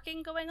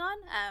networking going on.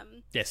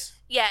 Yes.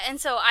 Yeah, and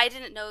so I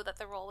didn't know that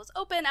the role was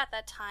open at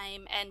that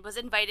time and was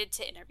invited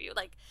to interview.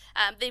 Like,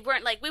 they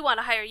weren't like, we want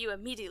to hire you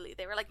immediately.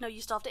 They were like, no,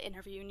 you still have to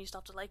interview and you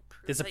still have to like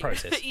prove. There's a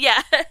process.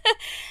 Yeah.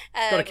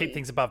 Got to keep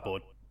things above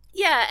board.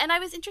 Yeah, and I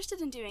was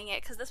interested in doing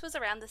it because this was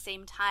around the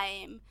same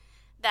time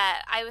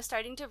that I was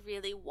starting to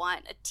really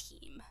want a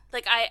team.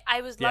 Like, I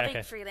was loving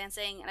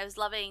freelancing, and I was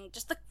loving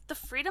just the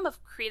freedom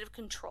of creative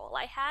control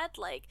I had.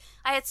 Like,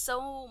 I had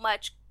so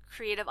much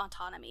creative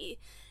autonomy,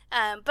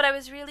 but I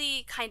was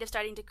really kind of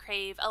starting to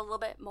crave a little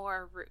bit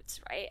more roots,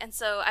 right? And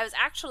so I was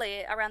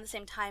actually around the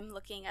same time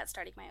looking at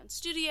starting my own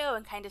studio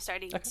and kind of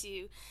starting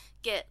to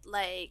get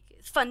like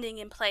funding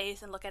in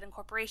place and look at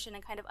incorporation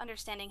and kind of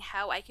understanding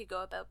how I could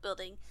go about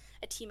building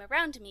a team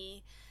around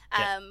me.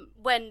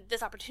 When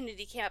this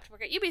opportunity came up to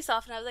work at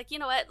Ubisoft, and I was like, you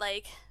know what,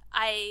 like,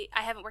 I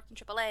haven't worked in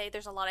AAA.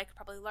 There's a lot I could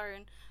probably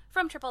learn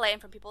from AAA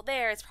and from people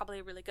there. It's probably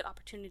a really good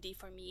opportunity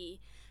for me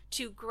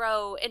to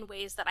grow in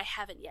ways that I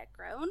haven't yet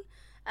grown.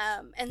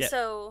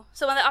 So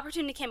when the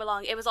opportunity came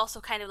along, it was also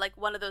kind of like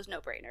one of those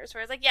no-brainers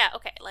where I was like, yeah,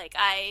 okay, like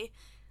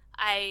I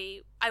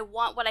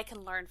want what I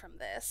can learn from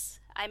this.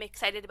 I'm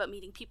excited about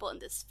meeting people in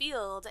this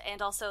field,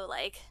 and also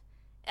like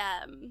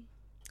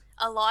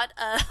a lot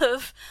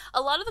of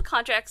the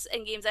contracts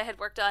and games I had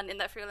worked on in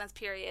that freelance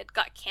period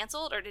got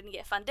canceled or didn't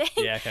get funding.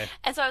 Yeah, okay.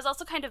 And so I was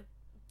also kind of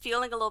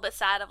feeling a little bit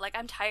sad of like,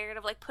 I'm tired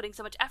of like putting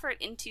so much effort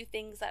into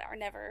things that are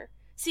never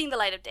seeing the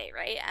light of day,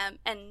 right?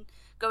 And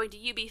going to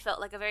Ubi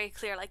felt like a very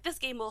clear, like, this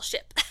game will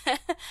ship.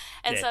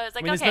 And so it's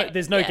like,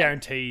 there's no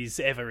guarantees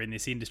ever in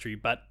this industry,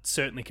 but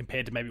certainly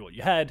compared to maybe what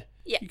you had,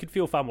 you could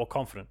feel far more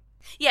confident.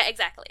 Yeah,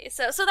 exactly.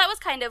 So that was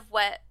kind of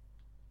what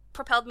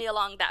propelled me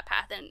along that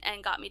path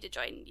and got me to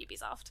join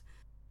Ubisoft.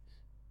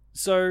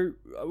 So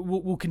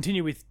we'll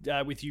continue with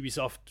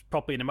Ubisoft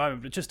properly in a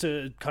moment, but just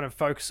to kind of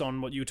focus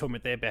on what you were talking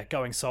about there about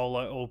going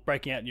solo or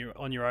breaking out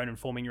on your own and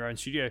forming your own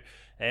studio.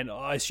 And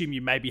I assume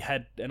you maybe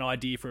had an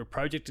idea for a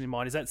project in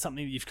mind. Is that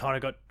something that you've kind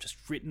of got just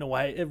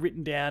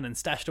written down and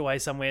stashed away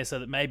somewhere so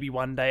that maybe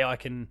one day I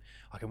can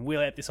wheel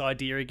out this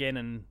idea again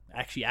and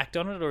actually act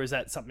on it? Or is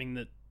that something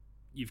that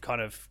you've kind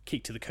of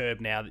kicked to the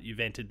curb now that you've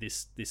entered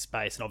this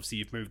space? And obviously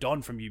you've moved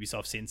on from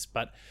Ubisoft since,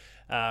 but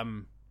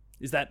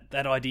is that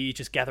idea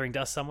just gathering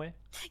dust somewhere?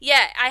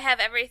 Yeah, I have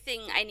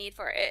everything I need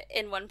for it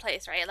in one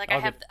place, right? Like, I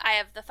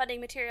have the funding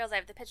materials, I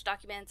have the pitch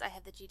documents, I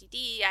have the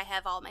GDD, I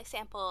have all my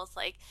samples,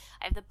 like,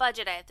 I have the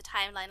budget, I have the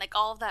timeline, like,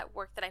 all of that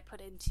work that I put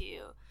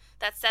into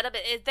that setup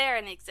is there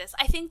and exists.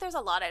 I think there's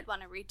a lot I'd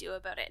want to redo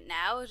about it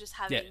now, just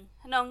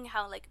knowing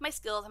how, like, my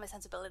skills and my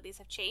sensibilities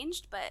have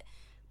changed, but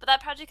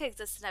that project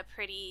exists in a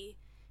pretty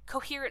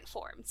coherent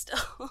form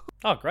still.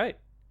 Oh, great.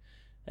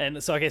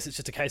 And so I guess it's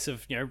just a case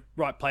of,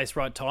 right place,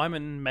 right time,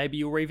 and maybe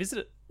you'll revisit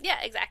it.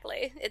 Yeah,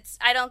 exactly.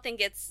 I don't think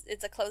it's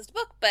a closed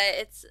book, but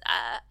it's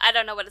I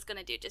don't know what it's going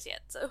to do just yet.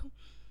 So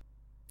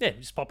yeah,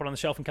 just pop it on the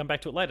shelf and come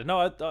back to it later.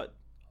 No,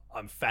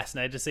 I'm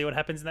fascinated to see what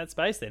happens in that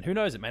space. Then who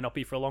knows? It may not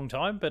be for a long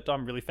time, but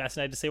I'm really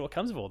fascinated to see what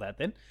comes of all that.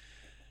 Then,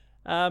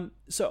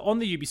 so on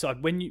the Ubi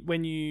side, when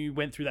you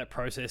went through that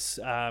process,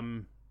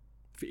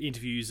 for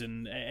interviews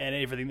and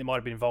everything that might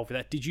have been involved with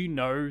that, did you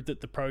know that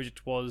the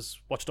project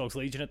was Watch Dogs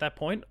Legion at that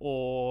point,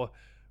 or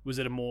was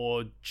it a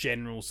more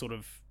general sort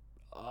of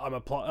I'm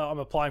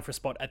applying for a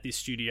spot at this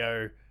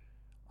studio,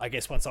 I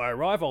guess once I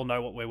arrive I'll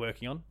know what we're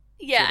working on?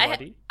 Yeah,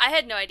 I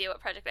had no idea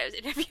what project I was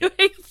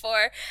interviewing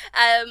for.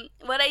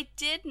 What I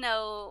did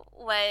know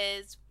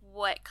was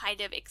what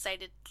kind of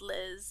excited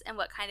Liz and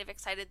what kind of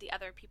excited the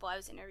other people I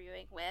was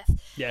interviewing with.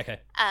 Yeah,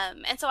 okay.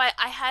 And so I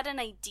had an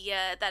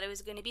idea that it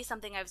was going to be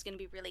something I was going to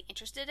be really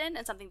interested in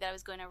and something that I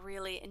was going to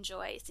really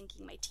enjoy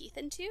sinking my teeth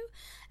into.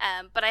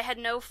 But I had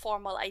no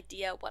formal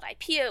idea what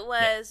IP it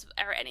was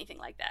or anything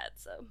like that.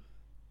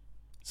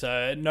 So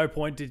at no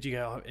point did you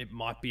go, it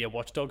might be a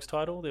Watch Dogs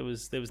title? There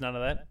was none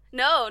of that?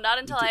 No, not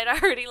until I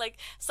had already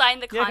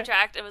signed the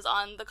contract and was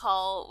on the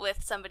call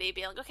with somebody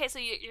being like, okay, so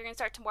you're going to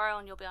start tomorrow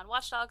and you'll be on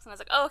Watch Dogs. And I was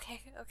like, oh,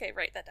 okay,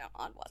 write that down,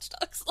 on Watch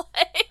Dogs.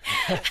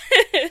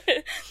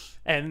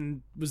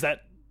 And was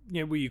that,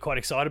 were you quite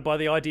excited by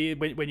the idea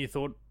when you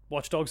thought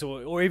Watch Dogs,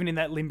 or even in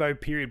that limbo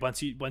period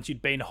once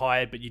you'd been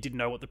hired but you didn't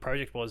know what the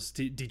project was?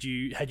 Had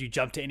you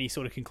jumped to any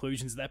sort of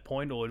conclusions at that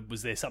point, or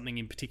was there something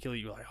in particular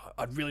you were like,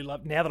 I'd really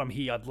love, now that I'm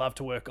here, I'd love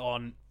to work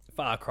on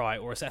Far Cry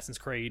or Assassin's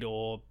Creed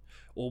or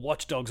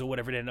Watch Dogs or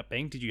whatever it ended up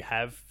being? Did you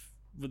have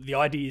the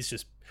ideas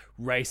just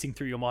racing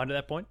through your mind at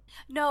that point?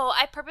 No,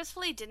 I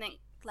purposefully didn't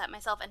let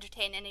myself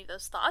entertain any of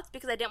those thoughts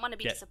because I didn't want to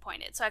be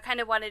disappointed. So I kind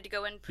of wanted to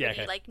go in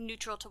pretty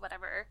neutral to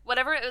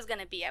whatever it was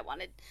going to be.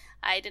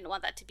 I didn't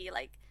want that to be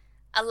like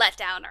a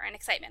letdown or an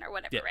excitement or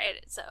whatever,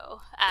 right?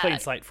 So clean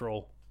slate for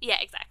all. Yeah,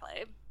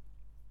 exactly.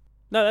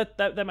 No,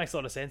 that makes a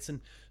lot of sense. And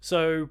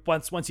so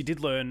once you did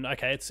learn,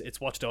 okay, it's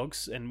Watch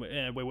Dogs, and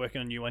we're working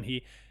on a new one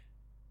here.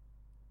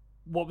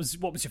 What was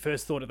your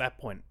first thought at that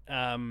point?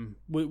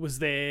 Was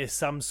there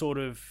some sort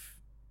of,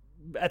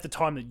 at the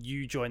time that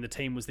you joined the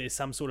team, was there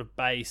some sort of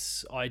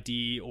base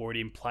idea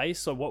already in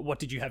place, or what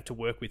did you have to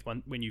work with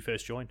when you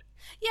first joined?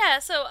 Yeah,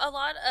 so a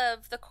lot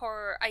of the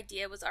core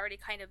idea was already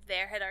kind of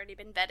there, had already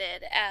been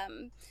vetted,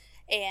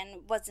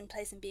 and was in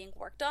place and being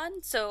worked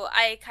on. So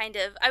I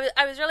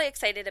was really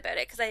excited about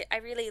it because I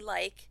really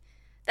like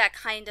that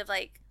kind of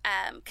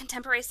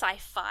contemporary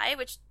sci-fi,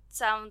 which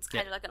sounds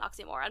kind of like an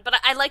oxymoron, but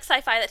I like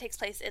sci-fi that takes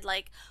place in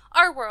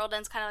our world, and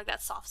it's kind of like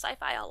that soft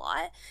sci-fi a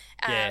lot.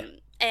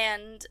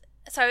 And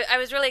so I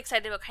was really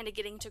excited about kind of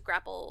getting to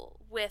grapple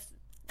with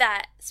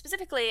that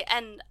specifically,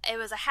 and it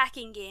was a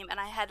hacking game, and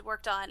I had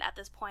worked on, at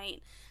this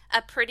point,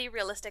 a pretty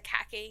realistic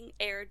hacking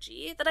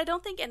ARG that I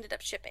don't think ended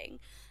up shipping.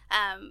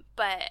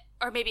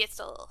 Or maybe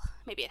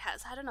it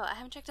has. I don't know. I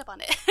haven't checked up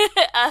on it.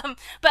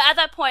 But at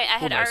that point, I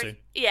had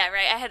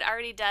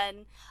already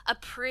done a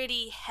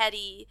pretty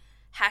heady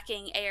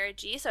hacking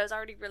ARG, so I was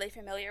already really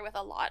familiar with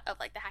a lot of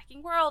the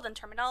hacking world and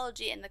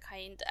terminology and the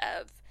kind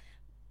of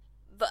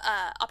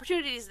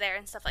opportunities there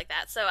and stuff like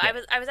that. So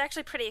I was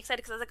actually pretty excited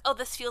because I was like, oh,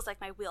 this feels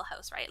like my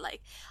wheelhouse, right?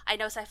 I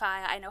know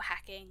sci-fi, I know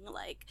hacking,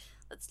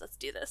 let's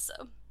do this.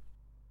 So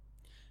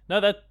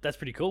no, that's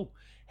pretty cool.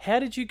 How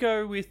did you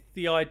go with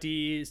the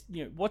ideas?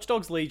 Watch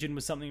Dogs Legion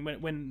was something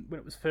when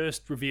it was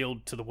first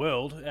revealed to the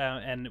world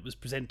and it was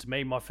presented to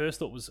me, my first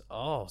thought was,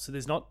 oh, so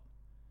there's not,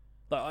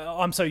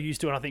 I'm so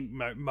used to it, I think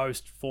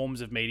most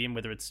forms of medium,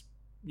 whether it's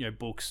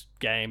books,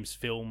 games,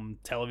 film,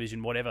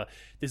 television, whatever,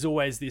 there's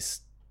always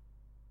this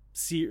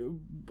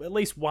at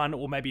least one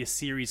or maybe a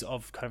series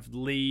of kind of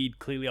lead,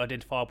 clearly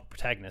identifiable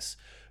protagonists,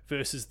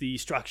 versus the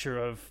structure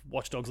of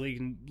Watch Dogs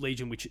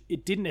Legion, which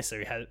it didn't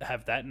necessarily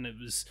have that, and it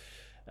was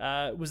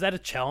Was that a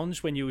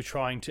challenge when you were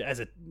trying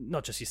to,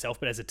 not just yourself,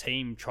 but as a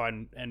team, try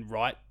and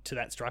write to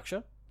that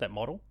structure, that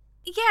model?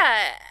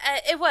 Yeah,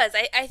 it was.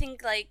 I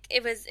think like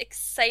it was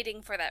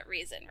exciting for that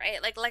reason,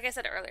 right? Like I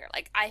said earlier,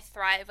 like I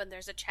thrive when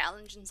there's a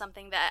challenge and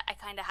something that I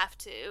kind of have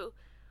to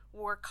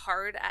work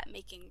hard at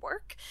making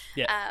work.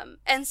 Yeah.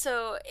 And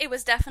so it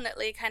was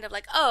definitely kind of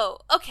like, oh,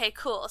 okay,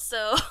 cool.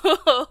 So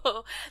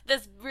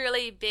this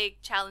really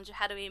big challenge of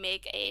how do we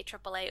make a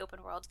AAA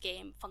open world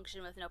game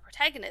function with no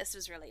protagonist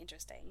was really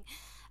interesting.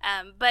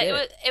 But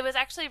Yeah. it was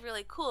actually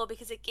really cool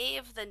because it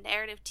gave the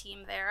narrative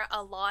team there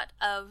a lot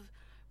of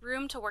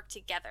room to work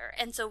together,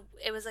 and so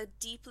it was a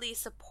deeply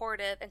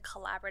supportive and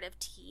collaborative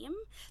team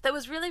that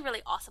was really,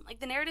 really awesome. Like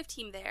the narrative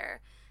team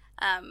there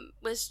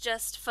was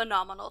just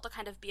phenomenal to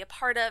kind of be a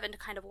part of and to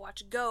kind of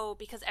watch go,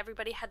 because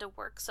everybody had to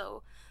work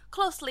so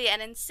closely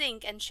and in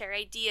sync and share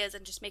ideas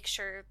and just make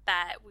sure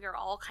that we were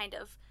all kind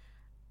of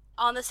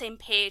on the same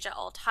page at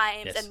all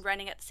times. Yes. And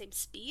running at the same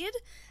speed.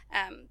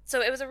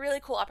 So it was a really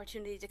cool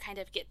opportunity to kind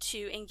of get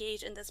to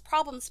engage in this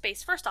problem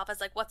space. First off, as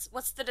like,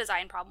 what's the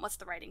design problem? What's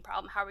the writing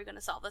problem? How are we going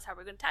to solve this? How are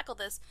we going to tackle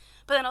this?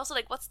 But then also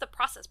like, what's the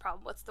process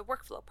problem? What's the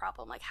workflow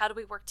problem? Like, how do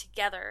we work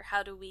together?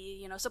 How do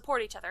we,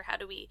 support each other? How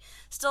do we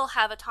still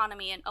have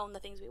autonomy and own the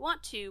things we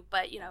want to,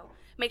 but,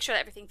 make sure that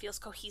everything feels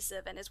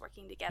cohesive and is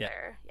working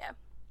together? Yeah.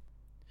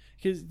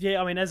 Because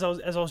I mean, as I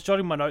was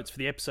jotting my notes for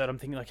the episode, I'm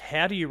thinking like,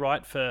 how do you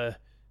write for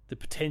the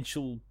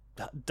potential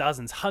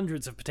dozens,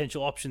 hundreds of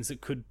potential options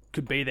that could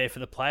be there for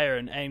the player,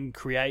 and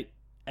create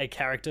a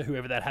character,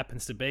 whoever that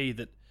happens to be,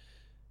 that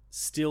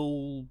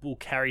still will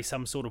carry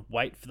some sort of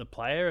weight for the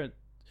player.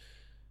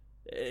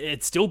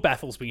 It still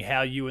baffles me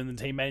how you and the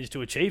team managed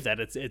to achieve that.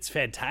 It's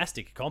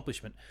fantastic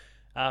accomplishment.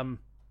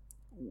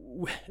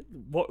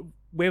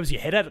 Where was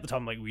your head at the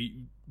time? Like, were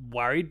you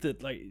worried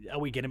that, like, are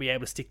we going to be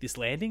able to stick this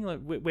landing?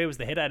 Like, where was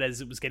the head at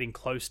as it was getting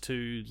close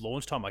to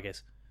launch time, I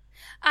guess?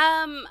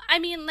 I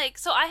mean, like,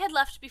 so I had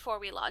left before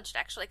we launched,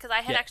 actually, because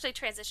I had actually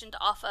transitioned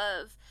off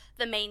of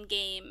the main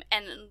game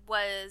and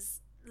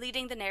was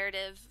leading the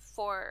narrative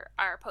for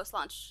our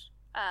post-launch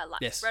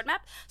roadmap.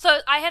 So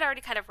I had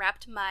already kind of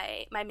wrapped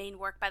my main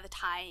work by the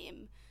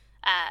time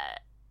I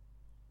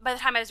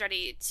was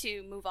ready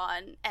to move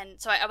on, and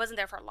so I wasn't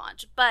there for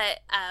launch.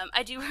 But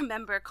I do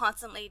remember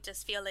constantly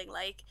just feeling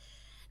like,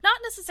 not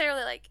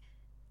necessarily like,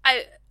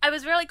 I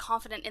was really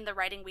confident in the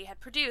writing we had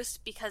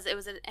produced because it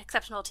was an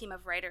exceptional team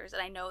of writers,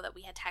 and I know that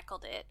we had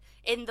tackled it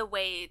in the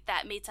way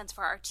that made sense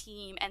for our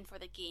team and for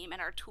the game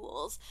and our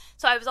tools.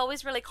 So I was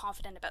always really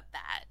confident about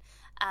that.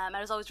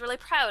 I was always really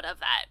proud of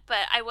that.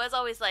 But I was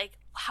always like,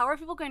 how are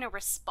people going to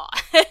respond?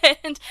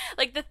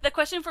 Like the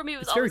question for me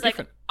was always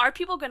like, are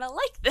people going to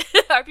like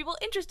this? Are people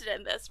interested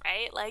in this,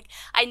 right? Like,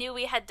 I knew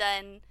we had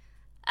done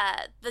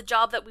the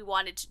job that we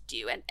wanted to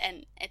do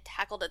and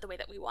tackled it the way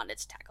that we wanted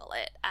to tackle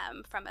it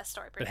from a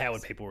story perspective. But how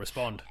would people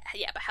respond?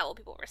 Yeah, but how will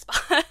people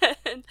respond?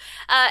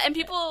 And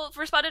people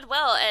responded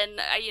well,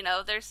 and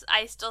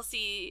I still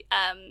see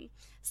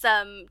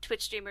some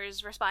Twitch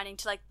streamers responding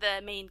to like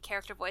the main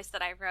character voice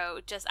that I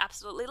wrote, just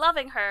absolutely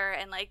loving her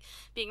and like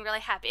being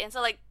really happy, and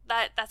so like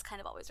that's kind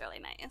of always really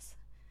nice.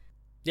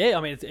 Yeah,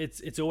 I mean,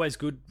 it's always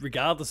good,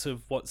 regardless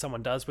of what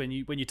someone does. When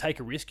you take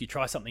a risk, you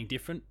try something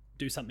different,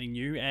 do something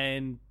new,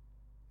 and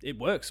it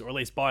works, or at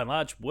least by and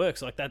large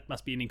works. Like, that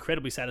must be an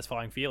incredibly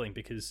satisfying feeling,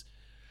 because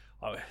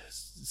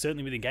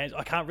certainly within games,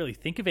 I can't really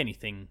think of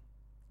anything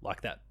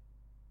like that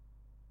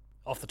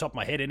off the top of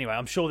my head anyway.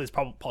 I'm sure there's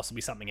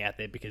possibly something out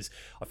there, because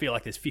I feel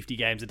like there's 50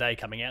 games a day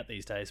coming out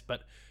these days,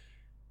 but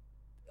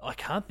I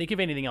can't think of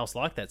anything else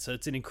like that. So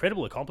it's an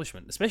incredible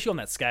accomplishment, especially on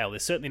that scale.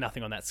 There's certainly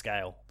nothing on that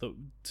scale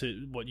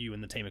to what you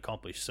and the team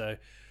accomplished. So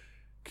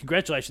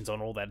congratulations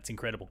on all that. It's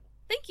incredible.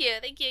 Thank you.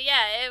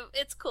 Yeah,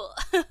 it's cool.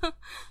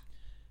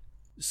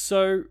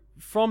 So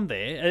from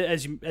there,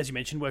 as you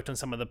mentioned, worked on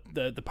some of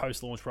the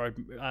post-launch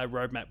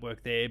roadmap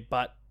work there,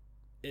 but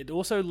it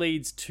also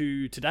leads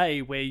to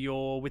today, where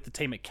you're with the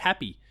team at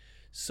Cappy.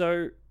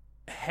 So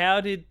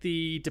how did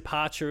the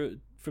departure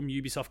from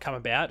Ubisoft come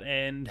about,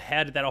 and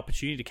how did that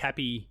opportunity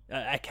to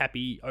at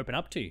Cappy open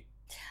up to you?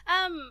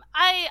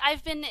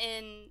 I've been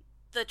in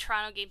the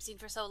Toronto game scene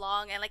for so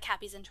long, and like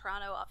Cappy's in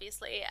Toronto,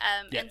 obviously,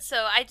 and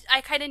so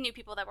I kind of knew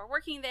people that were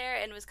working there,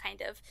 and was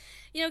kind of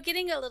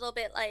getting a little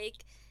bit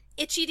like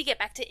itchy to get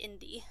back to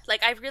indie.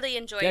 Like, I really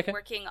enjoyed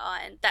working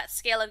on that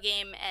scale of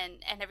game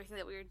and everything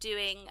that we were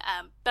doing,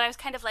 but I was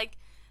kind of like,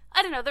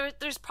 I don't know,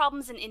 there's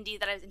problems in indie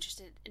that I was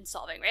interested in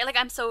solving, right? Like,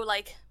 I'm so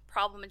like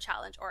problem and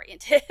challenge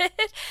oriented.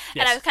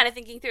 And I was kind of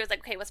thinking through, I was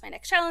like, okay, what's my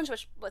next challenge?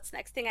 What's the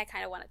next thing I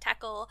kind of want to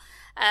tackle?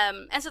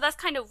 And so that's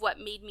kind of what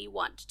made me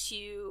want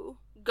to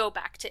go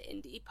back to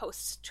indie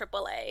post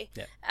AAA.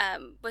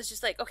 Was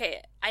just like,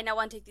 okay, I now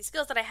want to take these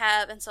skills that I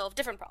have and solve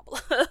different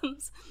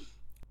problems.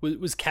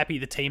 Was Cappy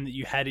the team that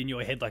you had in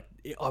your head, like,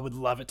 I would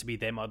love it to be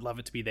them, I'd love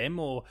it to be them,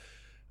 or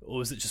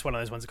was it just one of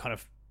those ones that kind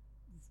of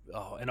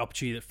an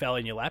opportunity that fell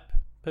in your lap,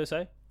 per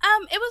se?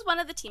 It was one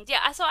of the teams.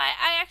 Yeah, so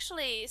I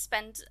actually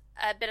spent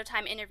a bit of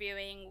time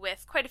interviewing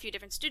with quite a few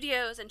different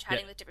studios and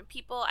chatting with different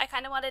people. I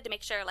kind of wanted to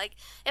make sure, like,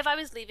 if I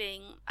was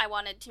leaving, I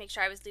wanted to make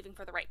sure I was leaving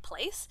for the right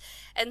place.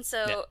 And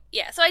so,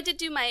 so I did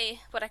do my,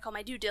 what I call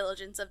my due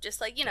diligence of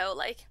just, like,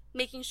 like,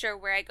 making sure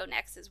where I go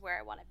next is where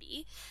I want to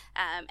be,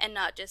 and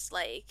not just,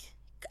 like,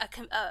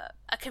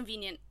 a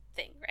convenient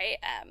thing, right?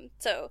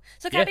 So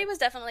Cappy was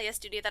definitely a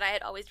studio that I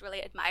had always really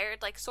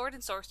admired. Like, Sword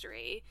and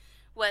Sorcery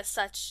was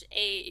such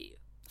a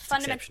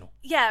exceptional.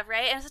 Yeah,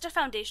 right? And it's such a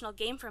foundational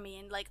game for me,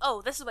 and like,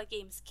 oh, this is what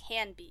games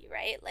can be,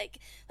 right? Like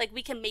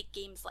we can make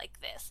games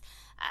like this.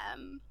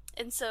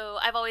 And so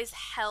I've always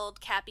held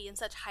Cappy in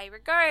such high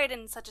regard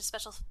and such a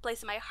special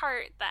place in my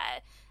heart that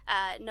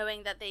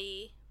knowing that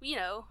they,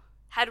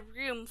 had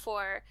room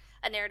for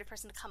a narrative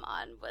person to come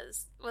on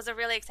was a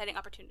really exciting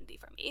opportunity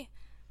for me.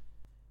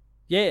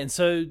 Yeah, and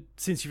so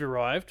since you've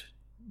arrived,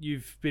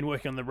 you've been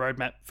working on the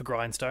roadmap for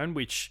Grindstone,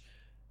 which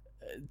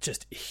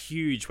just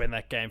huge when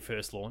that game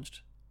first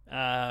launched.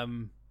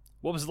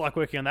 What was it like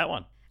working on that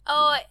one?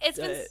 Oh, it's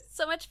been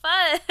so much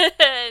fun.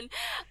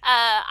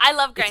 I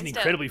love Grindstone. It's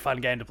an incredibly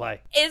fun game to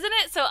play. Isn't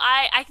it? So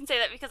I can say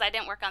that because I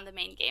didn't work on the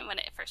main game when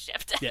it first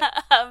shipped. Yeah.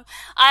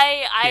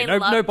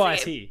 No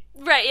bias here.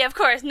 Right, yeah, of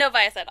course. No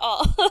bias at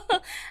all.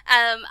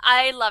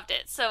 I loved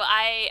it. So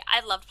I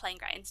loved playing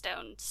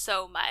Grindstone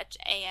so much,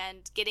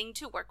 and getting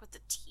to work with the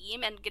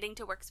team and getting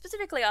to work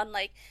specifically on,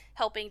 like,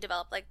 helping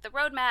develop, like, the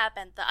roadmap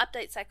and the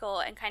update cycle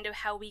and kind of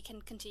how we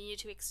can continue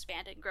to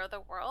expand and grow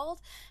the world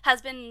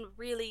has been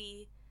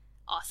really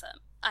awesome.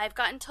 I've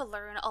gotten to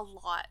learn a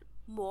lot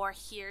more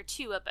here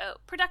too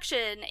about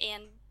production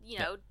and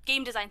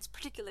game designs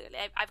particularly.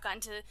 I've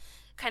gotten to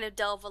kind of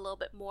delve a little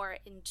bit more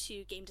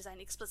into game design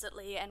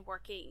explicitly and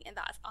working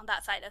on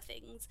that side of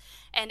things,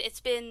 and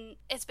it's been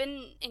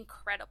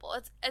incredible.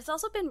 It's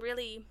also been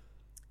really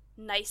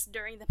nice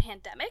during the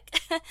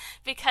pandemic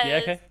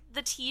because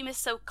the team is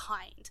so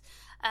kind.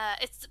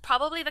 It's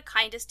probably the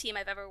kindest team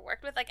I've ever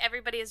worked with. Like,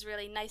 everybody is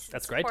really nice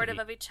and supportive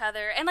of each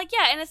other. And, like,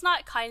 and it's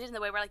not kind in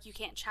the way where, like, you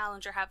can't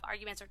challenge or have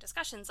arguments or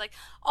discussions. Like,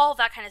 all of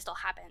that kind of still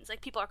happens.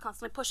 Like, people are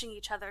constantly pushing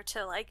each other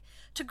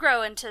to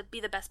grow and to be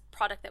the best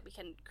product that we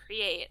can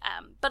create.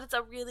 But it's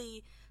a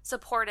really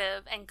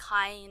supportive and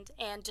kind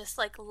and just,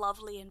 like,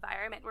 lovely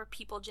environment where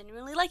people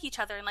genuinely like each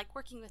other and like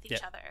working with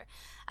each other.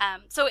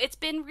 So it's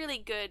been really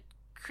good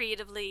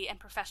creatively and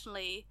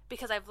professionally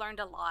because I've learned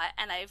a lot,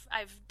 and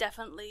I've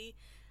definitely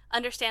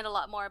understand a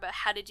lot more about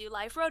how to do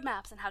live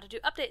roadmaps and how to do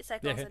update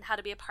cycles and how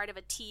to be a part of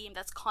a team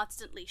that's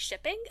constantly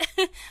shipping.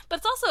 But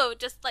it's also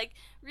just, like,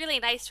 really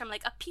nice from,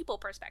 like, a people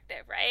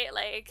perspective, right?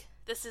 Like,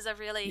 this is a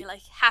really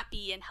like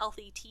happy and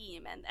healthy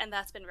team, and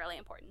that's been really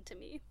important to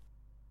me.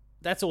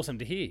 That's awesome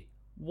to hear.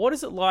 What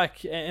is it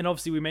like? And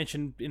obviously we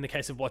mentioned in the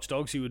case of Watch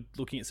Dogs you were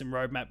looking at some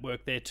roadmap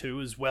work there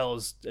too, as well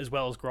as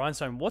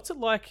Grindstone. What's it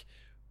like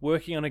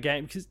working on a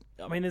game? Because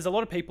I mean, there's a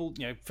lot of people,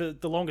 for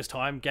the longest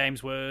time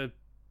games were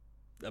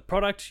a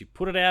product, you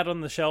put it out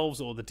on the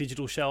shelves or the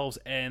digital shelves,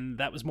 and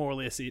that was more or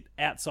less it,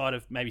 outside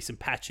of maybe some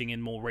patching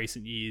in more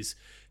recent years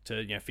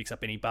to fix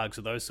up any bugs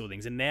or those sort of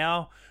things. And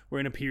now we're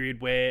in a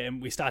period where,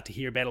 and we start to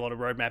hear about a lot of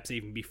roadmaps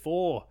even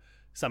before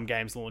some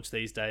games launch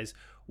these days.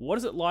 What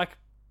is it like?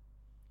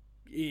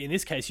 In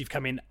this case, you've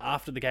come in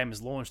after the game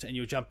has launched and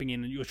you're jumping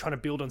in and you're trying to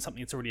build on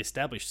something that's already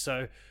established.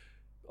 So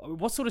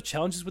what sort of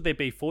challenges would there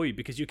be for you?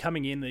 Because you're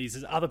coming in,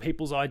 these are other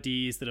people's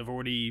ideas that have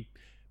already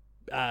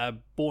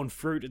borne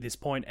fruit at this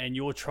point, and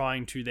you're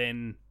trying to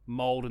then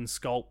mold and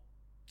sculpt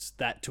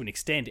that to an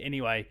extent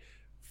anyway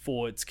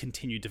for its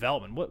continued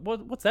development.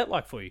 What's that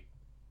like for you?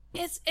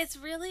 It's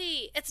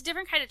a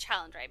different kind of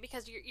challenge, right?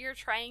 Because you're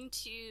trying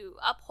to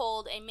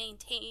uphold and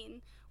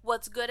maintain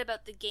what's good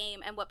about the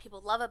game and what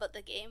people love about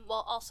the game,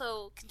 while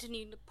also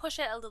continuing to push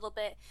it a little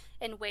bit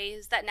in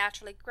ways that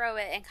naturally grow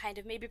it and kind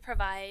of maybe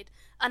provide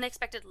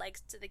unexpected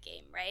legs to the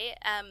game, right?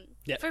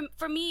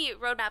 For me,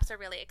 roadmaps are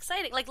really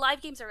exciting. Like,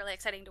 live games are really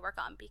exciting to work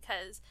on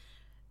because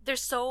there's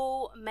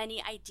so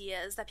many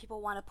ideas that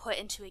people want to put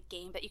into a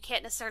game that you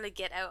can't necessarily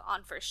get out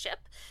on first ship.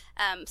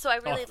 So I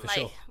really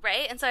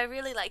right? And so I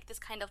really like this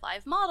kind of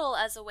live model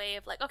as a way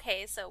of like,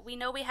 okay, so we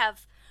know we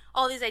have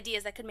all these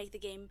ideas that could make the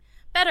game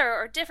better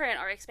or different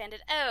or expand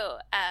it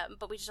out,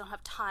 but we just don't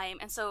have time.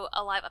 And so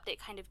a live update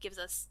kind of gives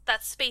us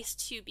that space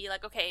to be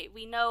like, okay,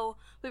 we know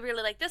we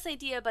really like this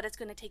idea, but it's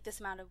going to take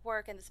this amount of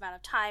work and this amount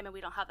of time, and we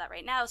don't have that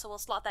right now, so we'll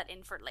slot that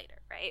in for later,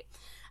 right?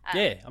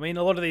 Yeah, I mean,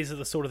 a lot of these are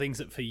the sort of things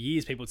that for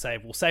years people would say,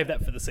 we'll save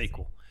that for the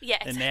sequel. Yeah,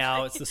 exactly. And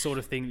now it's the sort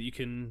of thing that you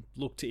can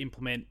look to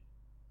implement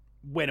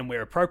when and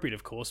where appropriate,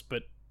 of course,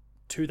 but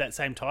to that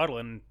same title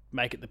and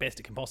make it the best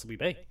it can possibly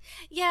be.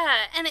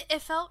 Yeah, and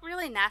it felt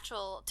really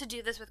natural to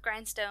do this with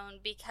Grindstone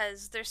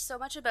because there's so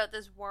much about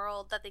this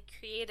world that they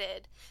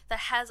created that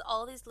has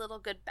all these little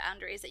good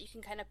boundaries that you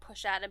can kind of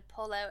push at and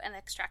pull out and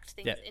extract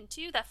things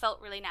into that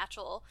felt really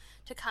natural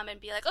to come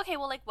and be like, okay,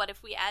 well, like, what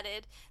if we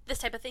added this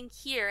type of thing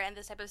here and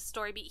this type of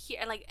story beat here?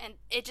 And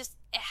it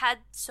had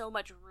so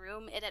much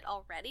room in it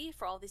already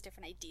for all these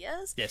different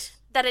ideas yes,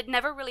 that it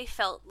never really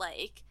felt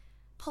like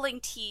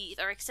pulling teeth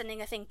or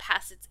extending a thing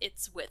past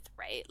its width,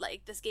 right?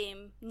 Like this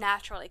game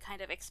naturally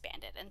kind of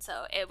expanded, and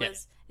so it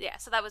was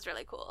so that was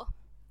really cool.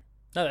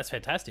 No, that's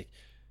fantastic.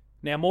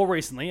 Now, more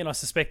recently, and I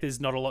suspect there's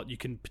not a lot you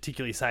can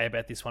particularly say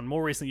about this one,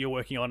 more recently you're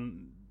working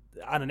on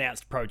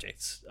unannounced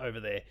projects over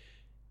there.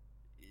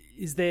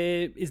 Is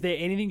there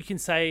anything you can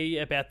say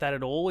about that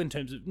at all, in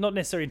terms of, not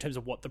necessarily in terms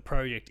of what the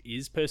project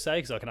is per se,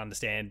 because I can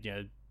understand,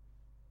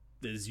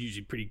 there's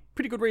usually pretty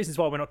good reasons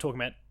why we're not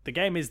talking about the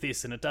game is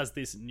this and it does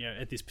this,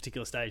 at this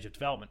particular stage of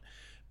development.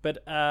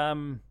 But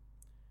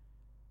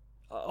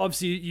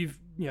obviously you've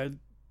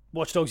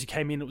Watch Dogs, you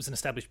came in, it was an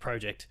established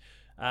project.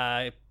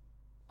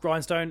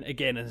 Grindstone,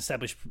 again, an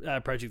established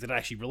project that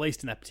actually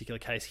released in that particular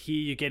case.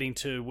 Here you're getting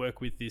to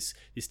work with this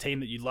team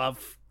that you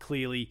love,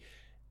 clearly,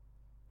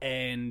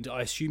 and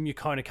I assume you're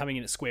kind of coming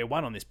in at square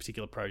one on this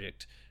particular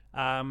project.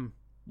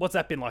 What's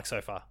that been like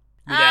so far?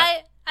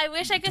 I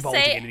wish I could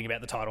divulging say anything about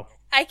the title.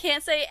 I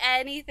can't say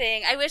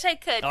anything. I wish I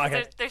could,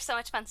 because there's so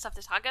much fun stuff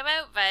to talk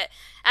about, but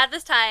at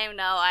this time,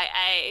 no,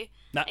 I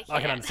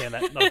can understand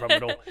that. Not a problem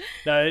at all.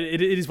 No,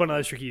 it is one of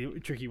those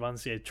tricky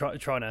ones. Yeah, trying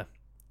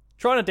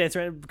to dance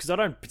around, because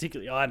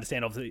I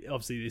understand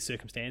obviously these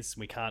circumstances, and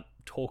we can't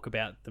talk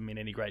about them in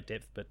any great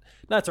depth, but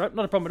no, it's all right,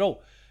 not a problem at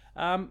all.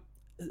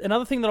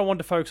 Another thing that I wanted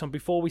to focus on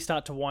before we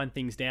start to wind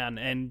things down,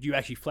 and you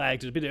actually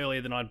flagged it a bit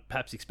earlier than I'd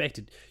perhaps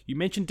expected. You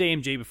mentioned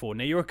DMG before.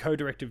 Now, you're a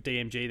co-director of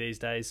DMG these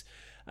days,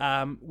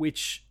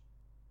 which,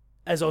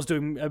 as I was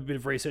doing a bit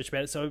of research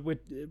about it, so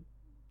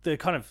the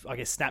kind of, I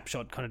guess,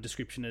 snapshot kind of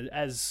description,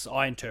 as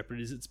I interpret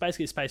it, is it's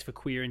basically a space for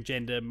queer and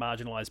gender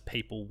marginalised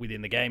people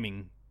within the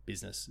gaming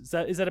business. Is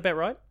that about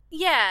right?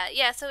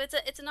 Yeah. So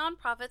it's a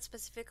non-profit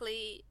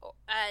specifically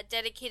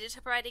dedicated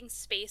to providing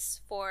space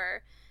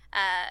for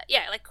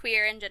like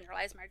queer and gender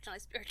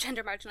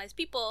marginalized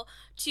people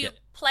to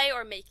play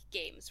or make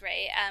games,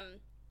 right?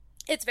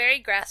 It's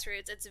very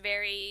grassroots. It's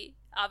very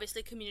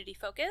obviously community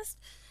focused.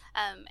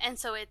 And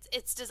so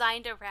it's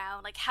designed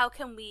around, like, how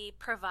can we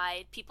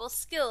provide people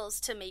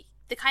skills to make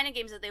the kind of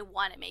games that they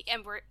want to make.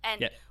 And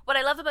what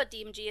I love about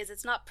DMG is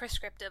it's not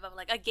prescriptive of,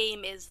 like, a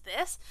game is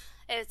this.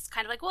 It's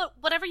kind of like, well,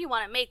 whatever you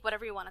want to make,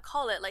 whatever you want to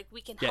call it, like,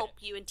 we can help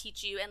you and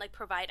teach you and, like,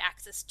 provide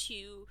access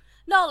to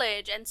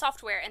knowledge and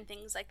software and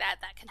things like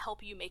that can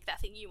help you make that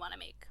thing you want to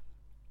make.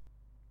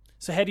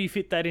 So how do you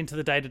fit that into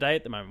the day-to-day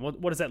at the moment?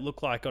 What does that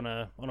look like on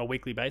a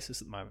weekly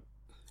basis at the moment?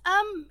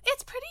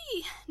 It's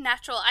pretty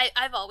natural.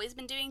 I've always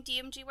been doing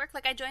DMG work.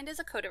 Like, I joined as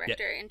a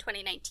co-director in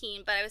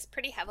 2019, but I was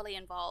pretty heavily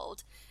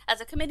involved as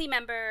a committee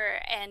member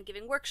and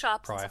giving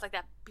workshops and stuff like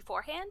that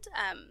beforehand.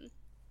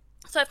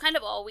 So I've kind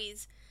of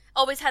always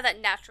had that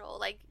natural,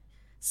 like,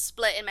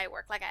 split in my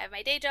work. Like, I have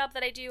my day job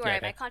that I do, or I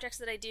have my contracts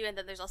that I do, and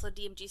then there's also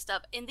DMG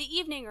stuff in the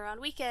evening or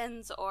on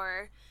weekends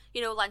or,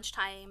 lunch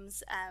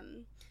times.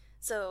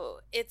 So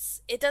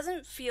it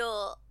doesn't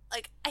feel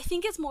like, I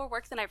think it's more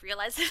work than I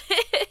realize it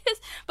is,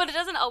 but it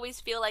doesn't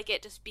always feel like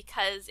it, just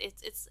because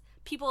it's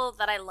people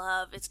that I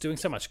love. It's doing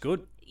so much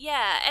good.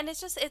 Yeah, and it's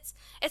just it's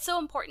so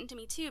important to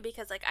me too,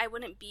 because, like, I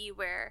wouldn't be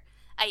where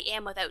I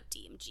am without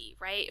DMG,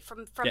 right?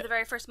 From the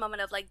very first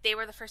moment of, like, they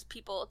were the first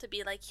people to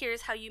be like,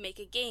 here's how you make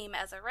a game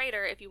as a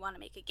writer if you want to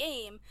make a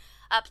game,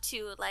 up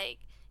to, like,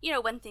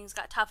 when things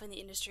got tough in the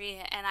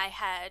industry and I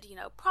had,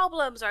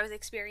 problems, or I was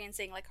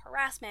experiencing, like,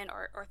 harassment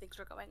or things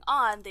were going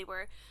on, they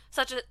were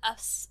such a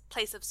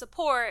place of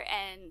support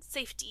and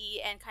safety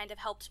and kind of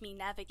helped me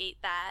navigate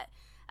that.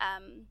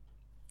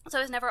 So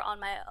I was never on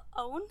my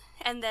own.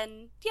 And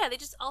then, they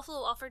just also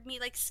offered me,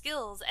 like,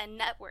 skills and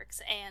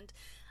networks, and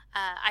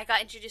I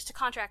got introduced to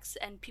contracts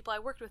and people I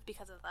worked with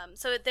because of them.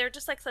 So they're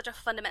just, like, such a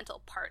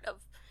fundamental part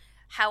of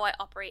how I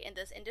operate in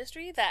this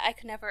industry that I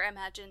could never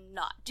imagine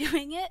not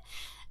doing it.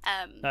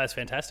 That's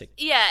fantastic.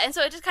 Yeah, and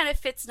so it just kind of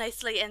fits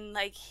nicely in,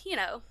 like,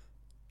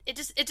 it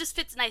just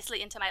fits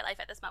nicely into my life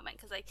at this moment,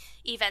 because, like,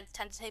 events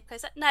tend to take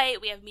place at night.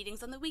 We have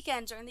meetings on the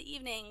weekends or in the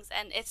evenings,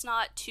 and it's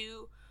not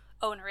too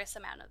onerous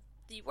amount of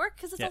the work,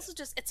 because it's also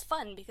just, it's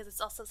fun, because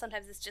it's also,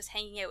 sometimes it's just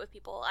hanging out with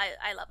people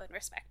I love and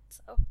respect.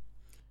 So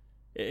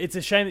it's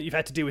a shame that you've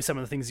had to deal with some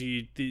of the things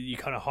you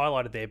kind of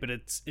highlighted there, but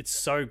it's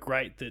so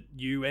great that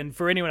you, and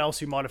for anyone else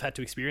who might have had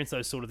to experience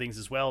those sort of things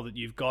as well, that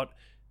you've got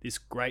this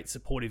great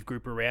supportive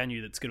group around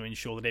you that's going to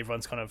ensure that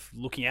everyone's kind of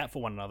looking out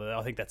for one another.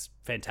 I think that's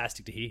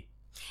fantastic to hear.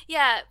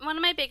 Yeah, one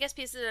of my biggest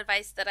pieces of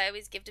advice that I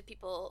always give to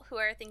people who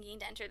are thinking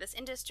to enter this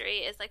industry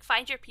is, like,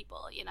 find your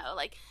people,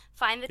 like,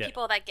 find the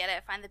people that get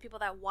it, find the people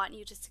that want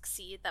you to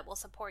succeed, that will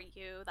support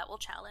you, that will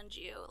challenge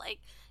you. Like,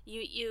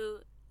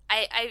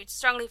 I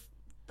strongly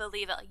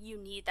believe that, like, you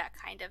need that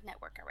kind of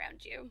network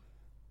around you.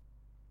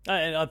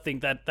 And I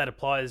think that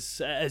applies,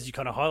 as you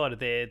kind of highlighted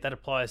there, that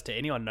applies to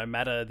anyone, no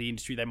matter the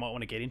industry they might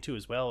want to get into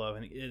as well. I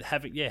mean,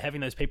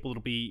 having those people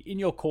that'll be in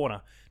your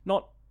corner,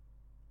 not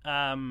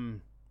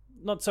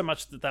so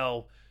much that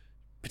they'll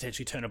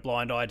potentially turn a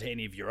blind eye to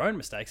any of your own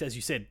mistakes. As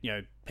you said,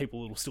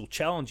 people will still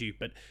challenge you,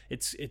 but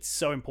it's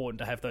so important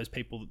to have those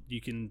people that you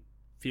can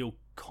feel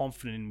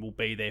confident in will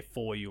be there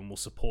for you and will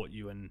support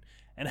you and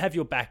have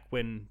your back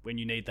when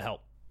you need the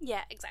help.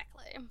 Yeah,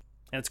 exactly. And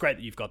it's great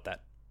that you've got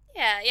that.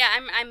 Yeah.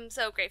 I'm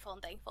so grateful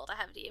and thankful to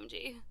have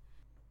DMG.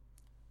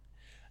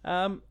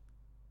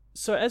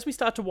 So as we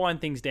start to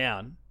wind things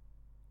down,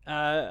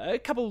 a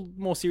couple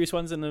more serious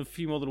ones and a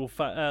few little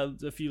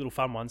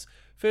fun ones.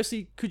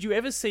 Firstly, could you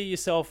ever see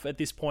yourself at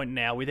this point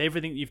now, with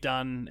everything you've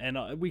done, and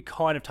we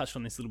kind of touched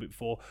on this a little bit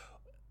before,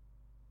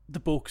 the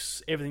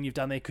books, everything you've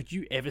done there, could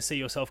you ever see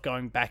yourself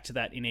going back to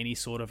that in any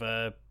sort of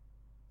a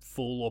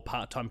full or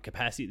part-time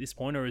capacity at this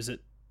point, or is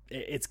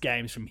it's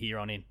games from here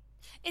on in?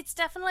 It's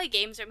definitely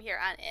games from here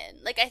on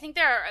in. Like, I think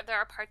there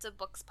are parts of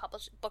book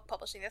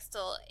publishing that's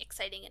still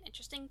exciting and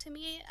interesting to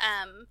me,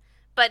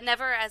 but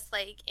never as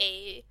like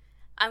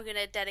I'm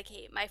gonna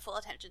dedicate my full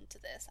attention to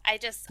this.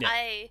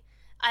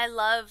 I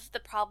love the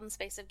problem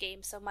space of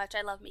games so much.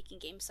 I love making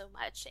games so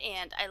much,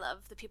 and I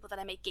love the people that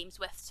I make games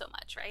with so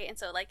much, right? And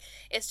so, like,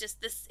 it's just,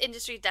 this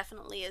industry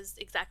definitely is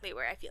exactly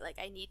where I feel like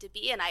I need to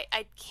be, and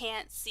I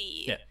can't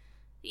see,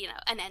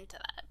 an end to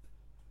that.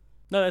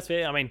 No, that's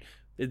fair. I mean,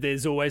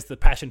 there's always the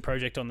passion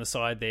project on the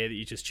side there that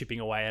you're just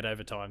chipping away at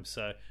over time.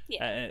 So,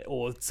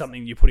 or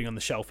something you're putting on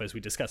the shelf, as we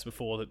discussed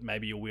before, that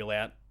maybe you'll wheel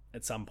out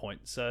at some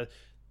point. So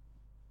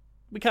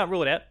we can't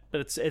rule it out,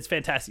 but it's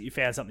fantastic you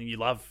found something you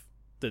love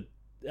that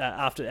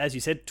after, as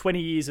you said, 20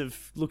 years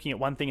of looking at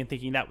one thing and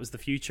thinking that was the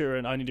future,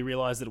 and only to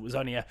realise that it was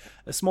only a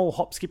small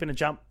hop, skip and a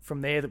jump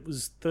from there that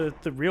was the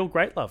real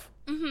great love.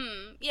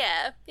 Mm-hmm.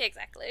 Yeah,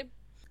 exactly.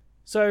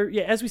 So,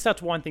 as we start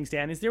to wind things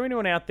down, is there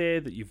anyone out there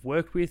that you've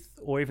worked with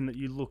or even that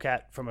you look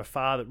at from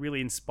afar that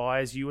really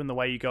inspires you in the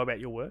way you go about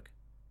your work?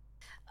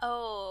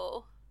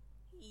 Oh,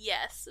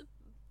 yes.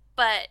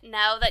 But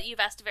now that you've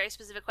asked a very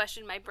specific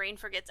question, my brain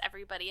forgets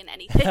everybody and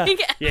anything.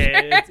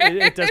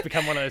 It does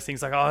become one of those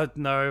things like, oh,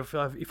 no,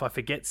 if I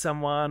forget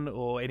someone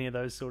or any of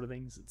those sort of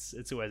things,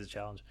 it's always a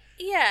challenge.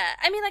 Yeah,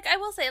 I mean, like, I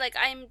will say, like,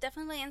 I'm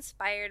definitely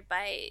inspired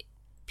by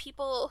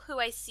people who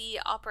I see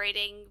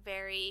operating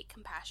very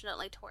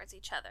compassionately towards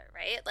each other,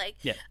 right? Like,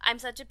 I'm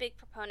such a big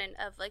proponent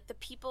of, like, the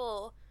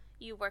people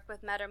you work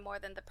with matter more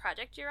than the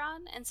project you're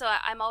on, and so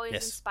I'm always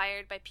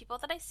inspired by people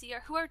that I see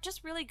who are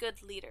just really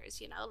good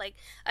leaders, like,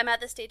 I'm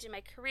at this stage in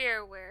my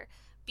career where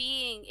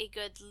being a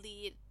good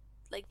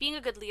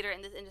leader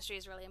in this industry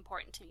is really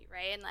important to me,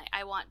 right? And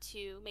I want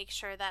to make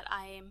sure that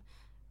I'm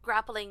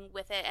grappling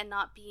with it and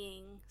not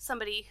being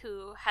somebody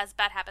who has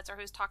bad habits or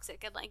who's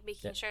toxic, and like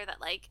making sure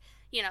that, like,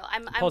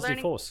 I'm positive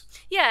learning force.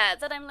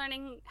 That I'm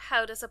learning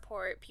how to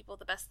support people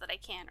the best that I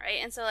can, right?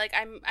 And so, like,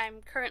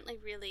 I'm currently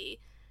really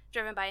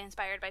driven by,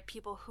 inspired by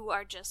people who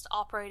are just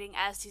operating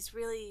as these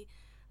really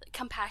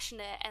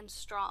compassionate and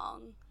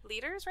strong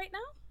leaders right now.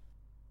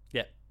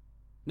 Yeah.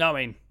 No,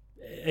 I mean,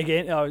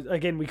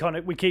 again,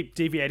 we keep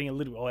deviating a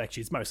little. Well,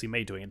 actually, it's mostly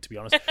me doing it, to be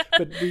honest.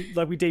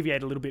 But we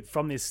deviate a little bit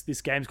from this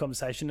games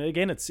conversation. And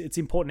again, it's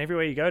important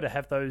everywhere you go to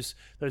have those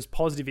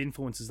positive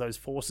influences, those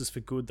forces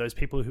for good, those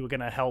people who are going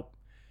to help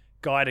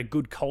guide a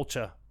good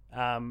culture.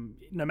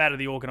 No matter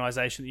the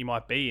organisation that you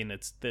might be in,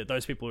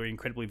 those people are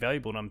incredibly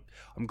valuable, and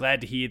I'm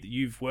glad to hear that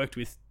you've worked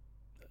with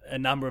a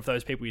number of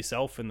those people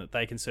yourself, and that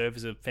they can serve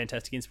as a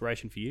fantastic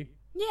inspiration for you.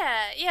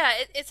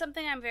 It's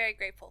something I'm very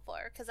grateful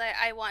for, because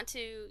I want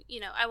to,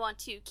 I want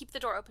to keep the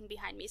door open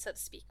behind me, so to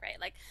speak, right?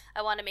 Like,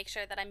 I want to make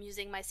sure that I'm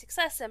using my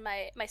success and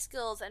my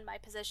skills and my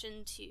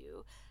position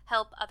to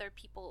help other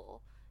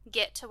people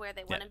get to where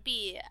they want to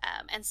be,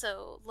 and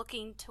so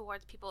looking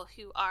towards people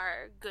who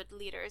are good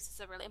leaders is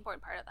a really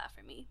important part of that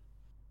for me.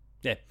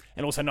 Yeah,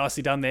 and also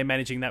nicely done there,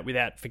 managing that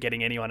without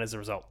forgetting anyone as a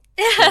result.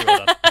 Very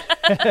well done.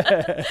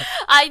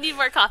 I need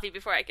more coffee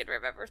before I can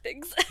remember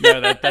things.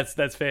 No,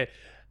 that's fair.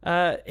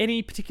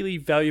 Any particularly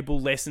valuable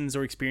lessons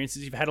or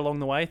experiences you've had along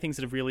the way, things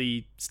that have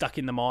really stuck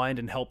in the mind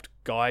and helped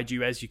guide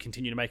you as you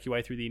continue to make your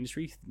way through the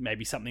industry?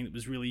 Maybe something that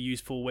was really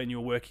useful when you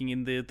were working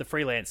in the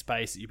freelance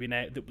space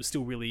that was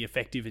still really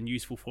effective and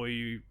useful for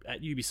you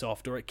at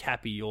Ubisoft or at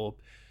Cappy, or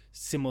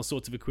similar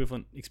sorts of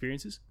equivalent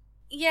experiences?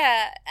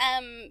 Yeah,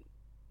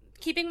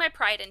 keeping my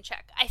pride in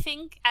check. I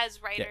think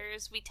as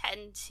writers, we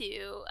tend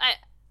to have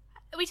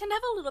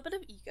a little bit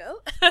of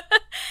ego,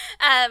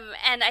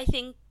 and I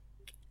think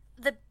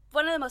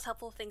one of the most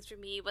helpful things for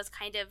me was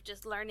kind of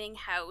just learning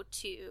how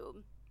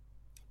to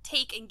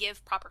take and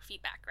give proper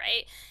feedback,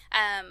 right?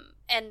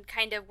 And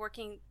kind of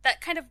working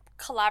that kind of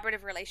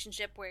collaborative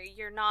relationship where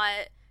you're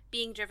not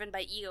being driven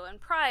by ego and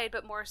pride,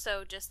 but more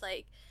so just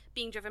like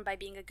being driven by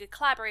being a good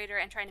collaborator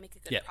and trying to make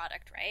a good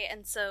product, right?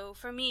 And so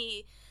for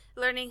me,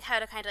 learning how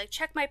to kind of like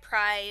check my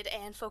pride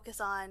and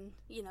focus on,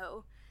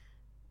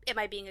 am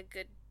I being a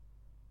good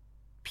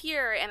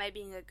peer? Am I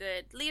being a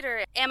good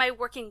leader? Am I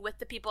working with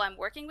the people I'm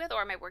working with,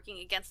 or am I working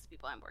against the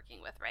people I'm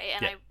working with, right?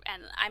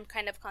 And I'm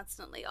kind of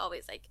constantly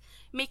always like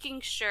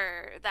making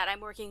sure that I'm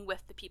working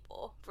with the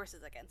people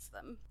versus against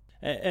them.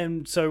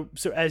 And so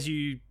as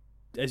you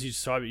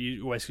describe it,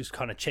 you always just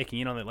kind of checking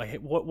in on it.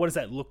 Like, what does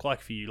that look like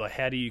for you? Like,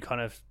 how do you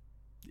kind of,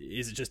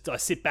 is it just I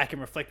sit back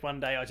and reflect one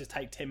day, I just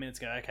take 10 minutes,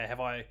 go, okay,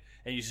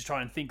 and you just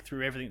try and think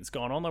through everything that's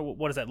gone on? Like,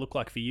 what does that look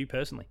like for you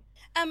personally?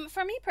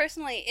 For me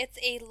personally, it's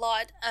a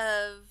lot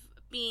of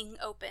being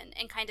open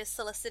and kind of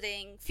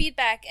soliciting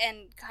feedback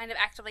and kind of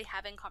actively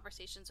having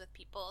conversations with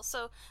people.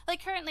 So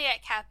like currently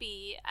at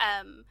Cappy,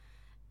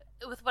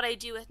 with what I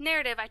do with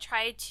narrative, I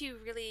try to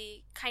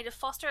really kind of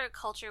foster a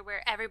culture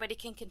where everybody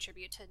can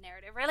contribute to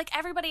narrative, right? Like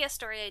everybody has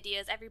story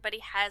ideas, everybody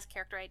has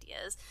character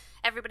ideas,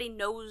 everybody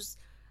knows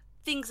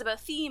things about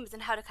themes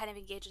and how to kind of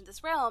engage in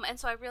this realm. And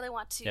so I really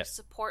want to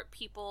support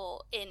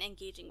people in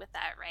engaging with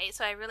that, right?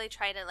 So I really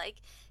try to like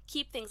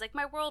keep things like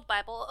my World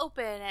Bible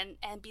open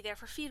and be there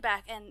for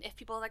feedback. And if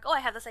people are like, oh,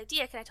 I have this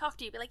idea, can I talk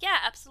to you? Be like, yeah,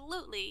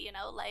 absolutely. You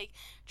know, like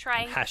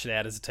trying and hash it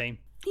out as a team.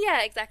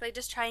 Yeah, exactly.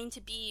 Just trying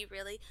to be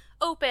really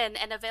open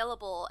and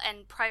available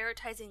and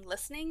prioritizing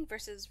listening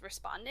versus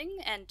responding,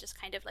 and just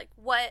kind of like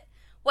what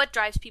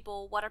drives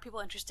people, what are people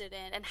interested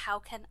in, and how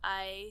can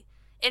I,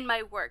 in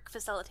my work,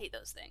 facilitate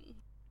those things.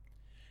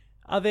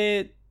 Are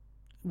there,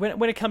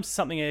 when it comes to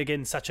something,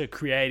 again, such a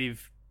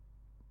creative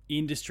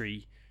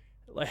industry,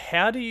 like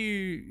how do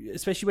you,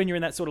 especially when you're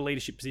in that sort of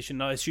leadership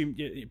position, I assume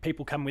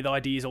people come with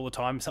ideas all the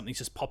time, something's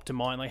just popped to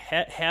mind, like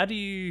how do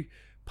you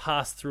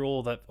pass through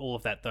all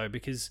of that though?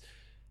 Because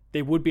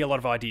there would be a lot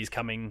of ideas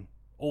coming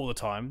all the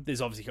time. There's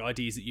obviously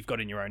ideas that you've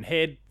got in your own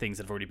head, things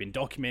that have already been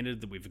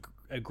documented, that we've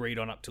agreed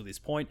on up to this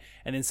point,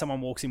 and then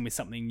someone walks in with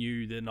something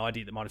new, an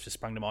idea that might have just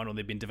sprung to mind or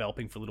they've been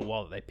developing for a little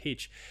while that they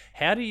pitch.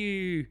 How do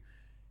you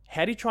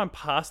try and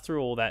pass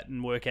through all that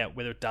and work out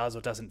whether it does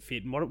or doesn't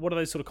fit? And what do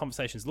those sort of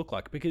conversations look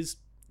like? Because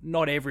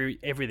not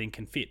everything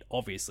can fit,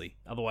 obviously.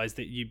 Otherwise,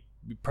 your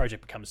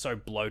project becomes so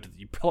bloated that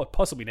you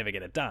possibly never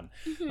get it done.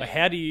 Mm-hmm. Like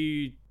how do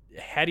you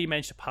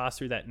manage to pass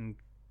through that and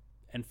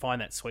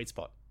find that sweet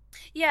spot?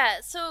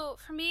 Yeah, so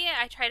for me,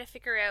 I try to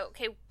figure out,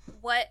 okay,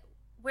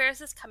 where is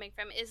this coming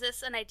from? Is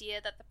this an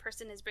idea that the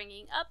person is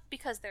bringing up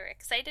because they're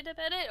excited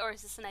about it, or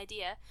is this an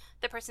idea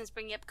the person is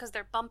bringing up because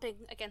they're bumping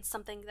against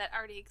something that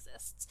already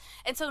exists?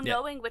 And so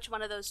knowing which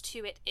one of those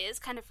two it is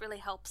kind of really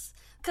helps,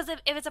 because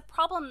if it's a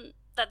problem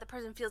that the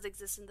person feels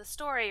exists in the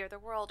story or the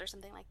world or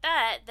something like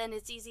that, then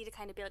it's easy to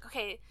kind of be like,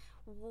 okay,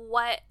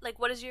 what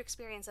is your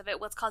experience of it?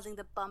 What's causing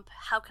the bump?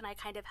 How can I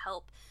kind of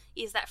help?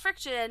 Is that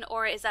friction,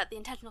 or is that the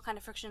intentional kind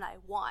of friction I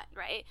want,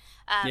 right?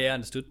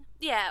 Understood.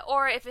 Yeah,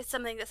 or if it's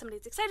something that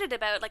somebody's excited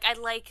about, like I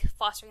like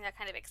fostering that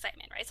kind of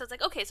excitement, right? So it's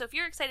like, okay, so if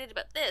you're excited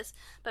about this,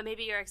 but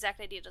maybe your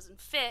exact idea doesn't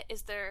fit,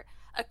 is there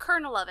a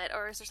kernel of it,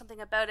 or is there something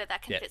about it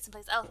that can fit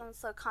someplace else? And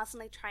so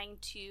constantly trying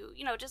to,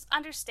 just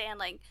understand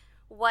like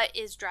what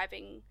is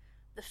driving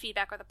the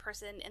feedback or the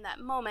person in that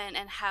moment,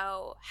 and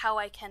how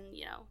I can,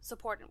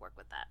 support and work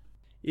with that.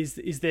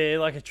 Is there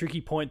like a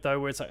tricky point though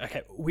where it's like,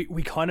 okay,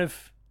 we kind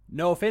of,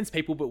 no offense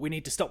people, but we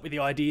need to stop with the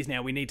ideas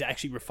now, we need to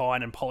actually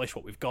refine and polish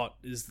what we've got?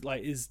 Is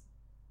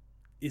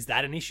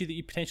that an issue that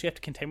you potentially have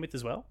to contend with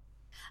as well?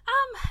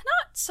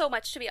 Not so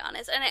much, to be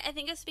honest. And I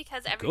think it's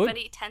because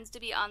everybody tends to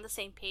be on the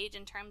same page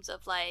in terms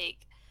of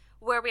like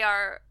where we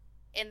are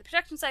in the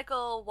production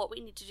cycle, what we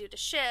need to do to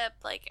ship,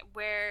 like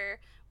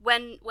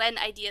when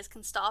ideas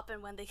can stop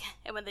and when they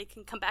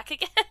can come back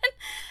again.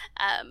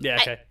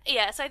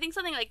 So I think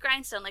something like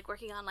Grindstone, like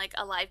working on like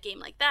a live game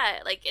like that,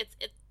 like it's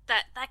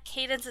that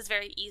cadence is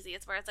very easy.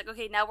 It's where it's like,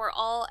 okay, now we're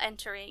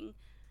entering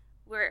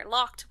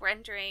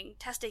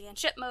testing and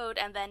ship mode,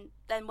 and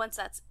then once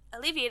that's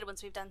alleviated,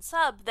 once we've done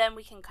sub, then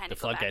we can kind of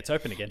the floodgates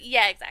open again.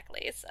 Yeah,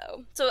 exactly.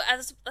 So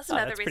that's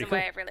another reason cool.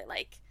 why I really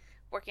like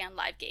working on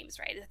live games,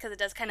 right? Because it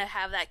does kind of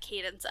have that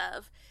cadence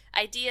of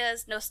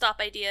ideas, no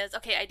stop ideas.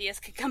 Okay, ideas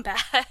can come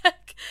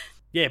back.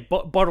 Yeah,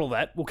 bottle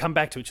that. We'll come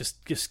back to it.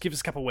 Just give us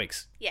a couple of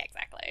weeks. Yeah,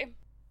 exactly.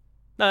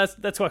 No,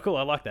 that's quite cool.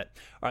 I like that.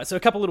 All right, so a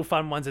couple little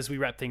fun ones as we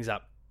wrap things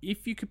up.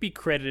 If you could be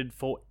credited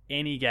for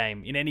any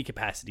game in any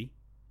capacity,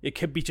 it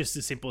could be just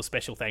as simple as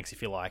special thanks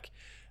if you like.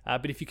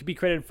 But if you could be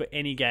credited for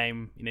any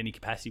game in any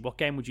capacity, what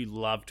game would you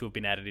love to have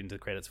been added into the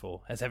credits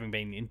for, as having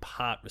been in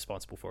part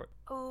responsible for it?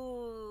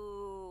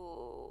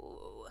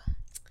 Ooh.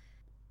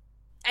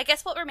 I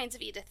guess What Remains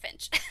of Edith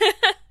Finch.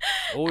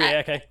 Oh yeah,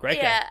 okay, great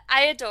game. Yeah,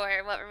 I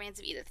adore What Remains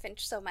of Edith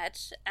Finch so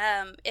much.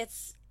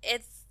 It's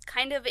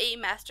kind of a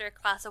master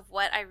class of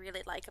what I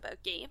really like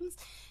about games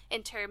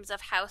in terms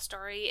of how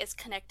story is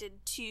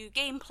connected to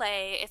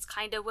gameplay. It's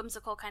kind of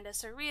whimsical, kind of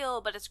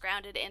surreal, but it's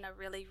grounded in a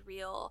really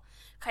real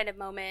kind of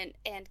moment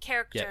and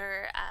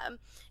character.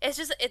 Yep.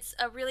 It's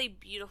a really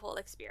beautiful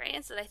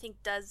experience that I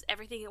think does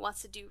everything it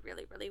wants to do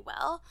really, really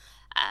well.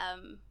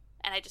 And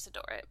I just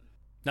adore it.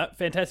 No,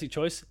 fantastic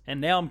choice. And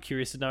now I'm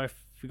curious to know if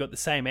we got the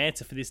same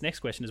answer for this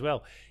next question as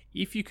well.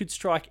 If you could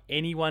strike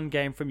any one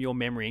game from your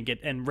memory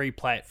and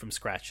replay it from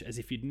scratch as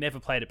if you'd never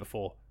played it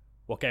before,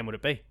 what game would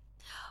it be?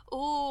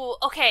 Ooh,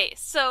 okay,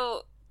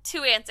 so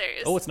 2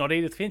 answers. Oh, it's not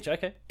Edith Finch,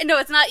 okay. No,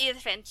 it's not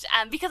Edith Finch,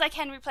 because I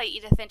can replay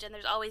Edith Finch and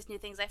there's always new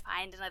things I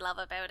find and I love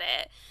about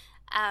it.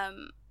 I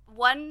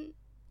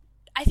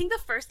think the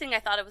first thing I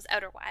thought of was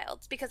Outer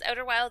Wilds, because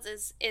Outer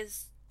Wilds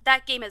is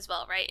that game as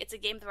well, right? It's a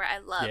game where I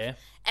love Yeah.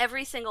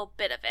 every single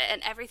bit of it,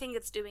 and everything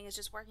it's doing is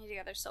just working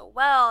together so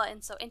well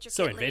and so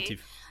intricately. So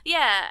inventive.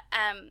 Yeah,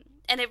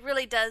 and it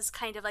really does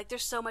kind of like,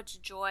 there's so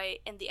much joy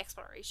in the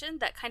exploration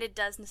that kind of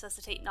does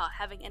necessitate not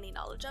having any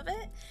knowledge of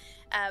it.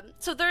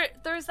 So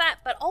there's that,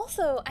 but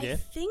also Yeah. I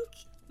think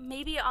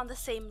maybe on the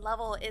same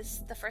level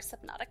is the first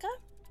Subnautica.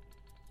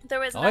 There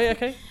was Oh, nothing, yeah,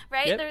 okay.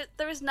 right? Yep.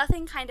 There was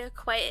nothing kind of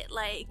quite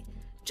like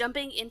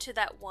jumping into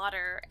that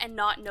water and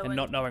not knowing And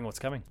not knowing what's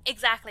coming.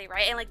 exactly,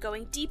 right? And like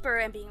going deeper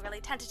and being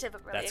really tentative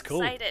and really That's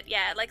cool. excited.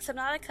 Yeah, like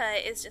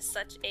Subnautica is just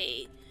such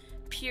a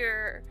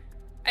pure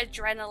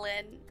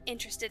adrenaline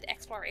interested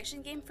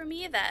exploration game for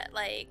me that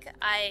like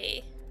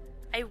I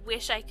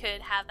wish I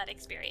could have that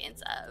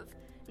experience of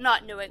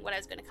not knowing what I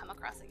was going to come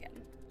across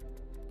again.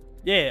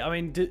 Yeah, I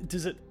mean,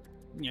 does it,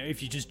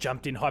 if you just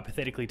jumped in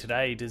hypothetically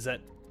today, does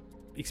that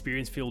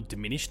experience feel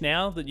diminished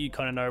now that you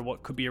kind of know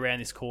what could be around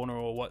this corner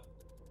or what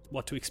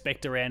to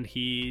expect around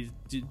here?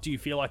 Do you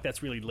feel like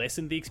that's really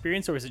lessened the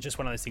experience, or is it just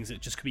one of those things that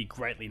just could be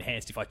greatly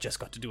enhanced if I just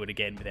got to do it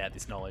again without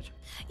this knowledge?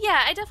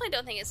 Yeah, I definitely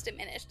don't think it's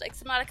diminished. Like,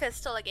 Subnautica is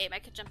still a game I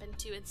could jump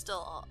into and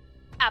still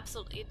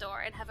absolutely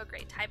adore and have a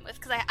great time with,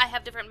 because I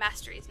have different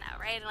masteries now,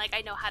 right? And like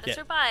I know how to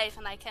survive,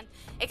 and I can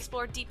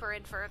explore deeper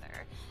and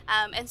further.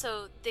 And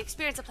so the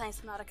experience of playing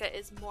Subnautica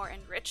is more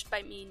enriched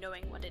by me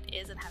knowing what it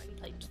is and having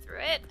played through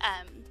it.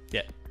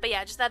 But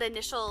yeah, just that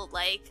initial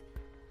like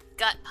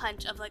gut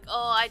punch of like,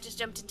 oh, I just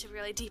jumped into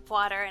really deep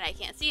water and I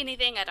can't see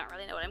anything, I don't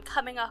really know what I'm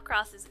coming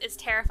across, is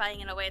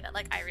terrifying in a way that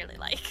like I really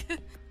like.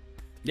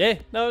 Yeah,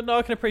 no,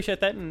 I can appreciate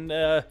that. And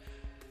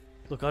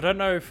look, I don't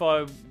know if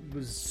I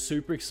was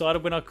super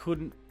excited when I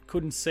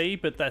couldn't see,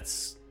 but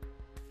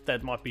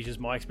that might be just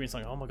my experience.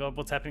 Like, oh my god,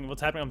 what's happening?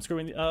 I'm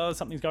screwing.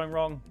 Something's going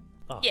wrong.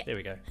 Oh, yeah. There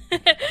we go.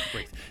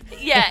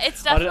 Yeah,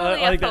 it's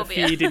definitely I think a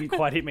phobia. that fear didn't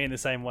quite hit me in the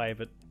same way,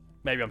 but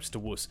maybe I'm just a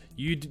wuss.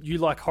 You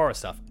like horror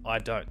stuff. I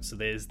don't. So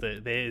there's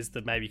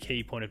the maybe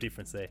key point of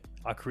difference there.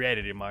 I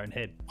created it in my own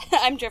head.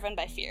 I'm driven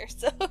by fear,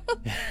 so.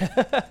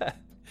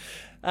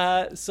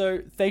 So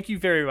thank you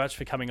very much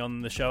for coming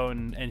on the show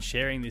and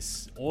sharing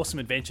this awesome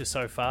adventure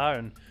so far.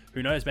 And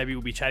who knows, maybe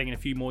we'll be chatting in a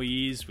few more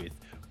years with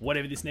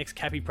whatever this next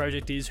Cappy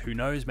project is. Who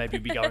knows, maybe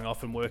we'll be going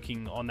off and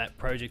working on that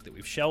project that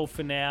we've shelved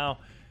for now.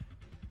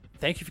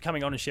 Thank you for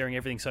coming on and sharing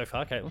everything so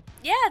far, Caitlin.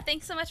 Yeah,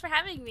 thanks so much for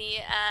having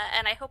me.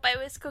 And I hope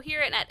I was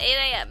coherent at 8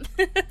 a.m.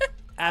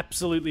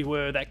 Absolutely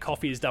were. That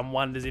coffee has done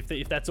wonders. If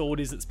that's all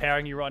it is that's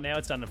powering you right now,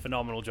 it's done a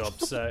phenomenal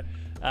job. So,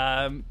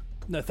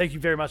 no, thank you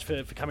very much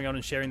for coming on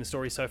and sharing the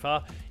story so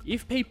far.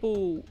 If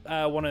people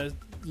want to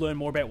learn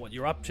more about what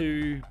you're up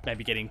to,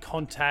 maybe get in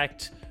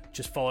contact,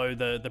 just follow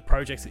the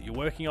projects that you're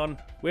working on,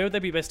 where would they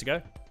be best to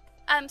go?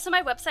 So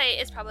my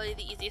website is probably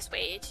the easiest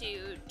way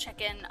to check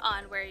in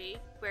on where you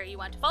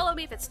want to follow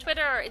me, if it's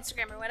Twitter or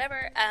Instagram or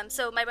whatever.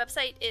 So my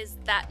website is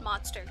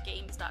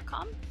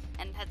thatmonstergames.com,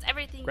 and it has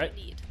everything you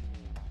need.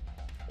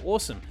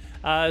 Awesome.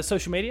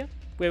 Social media,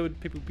 where would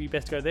people be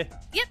best to go there?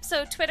 Yep,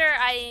 so Twitter,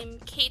 I am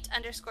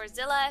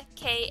Kait_Zilla,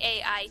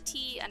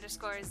 KAIT_ZILLA.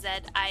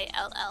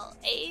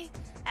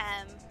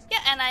 Yeah,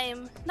 and I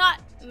am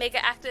not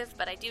mega active,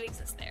 but I do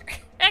exist there.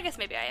 I guess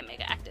maybe I am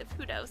mega active.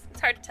 Who knows?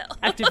 It's hard to tell.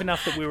 Active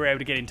enough that we were able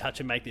to get in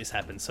touch and make this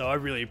happen, so I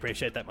really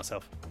appreciate that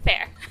myself.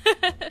 Fair.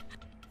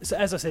 So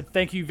as I said,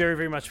 thank you very,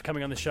 very much for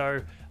coming on the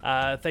show.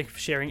 Thank you for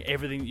sharing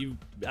everything you've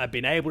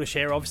been able to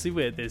share, obviously,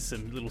 where there's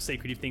some little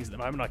secretive things at the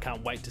moment. I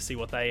can't wait to see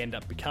what they end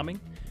up becoming.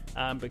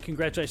 But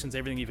congratulations on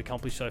everything you've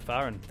accomplished so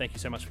far, and thank you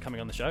so much for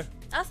coming on the show.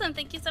 Awesome.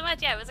 Thank you so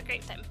much. Yeah, it was a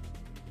great time.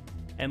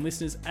 And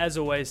listeners, as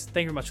always,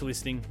 thank you very much for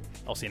listening.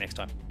 I'll see you next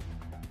time.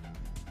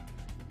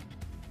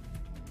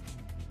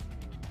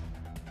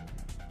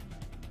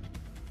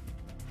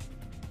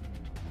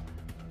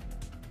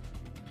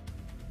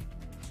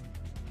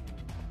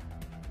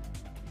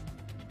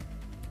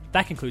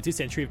 That concludes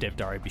this entry of Dev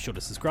Diary. Be sure to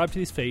subscribe to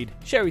this feed,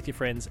 share it with your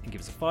friends, and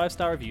give us a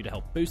 5-star review to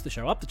help boost the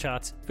show up the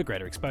charts for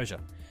greater exposure.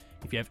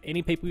 If you have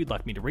any people you'd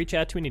like me to reach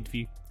out to in an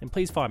interview, then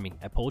please find me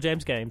at Paul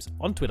James Games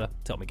on Twitter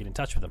to help me get in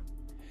touch with them.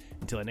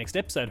 Until our next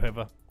episode,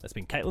 however, that's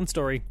been Caitlin's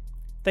story.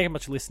 Thank you very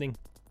much for listening,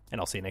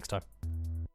 and I'll see you next time.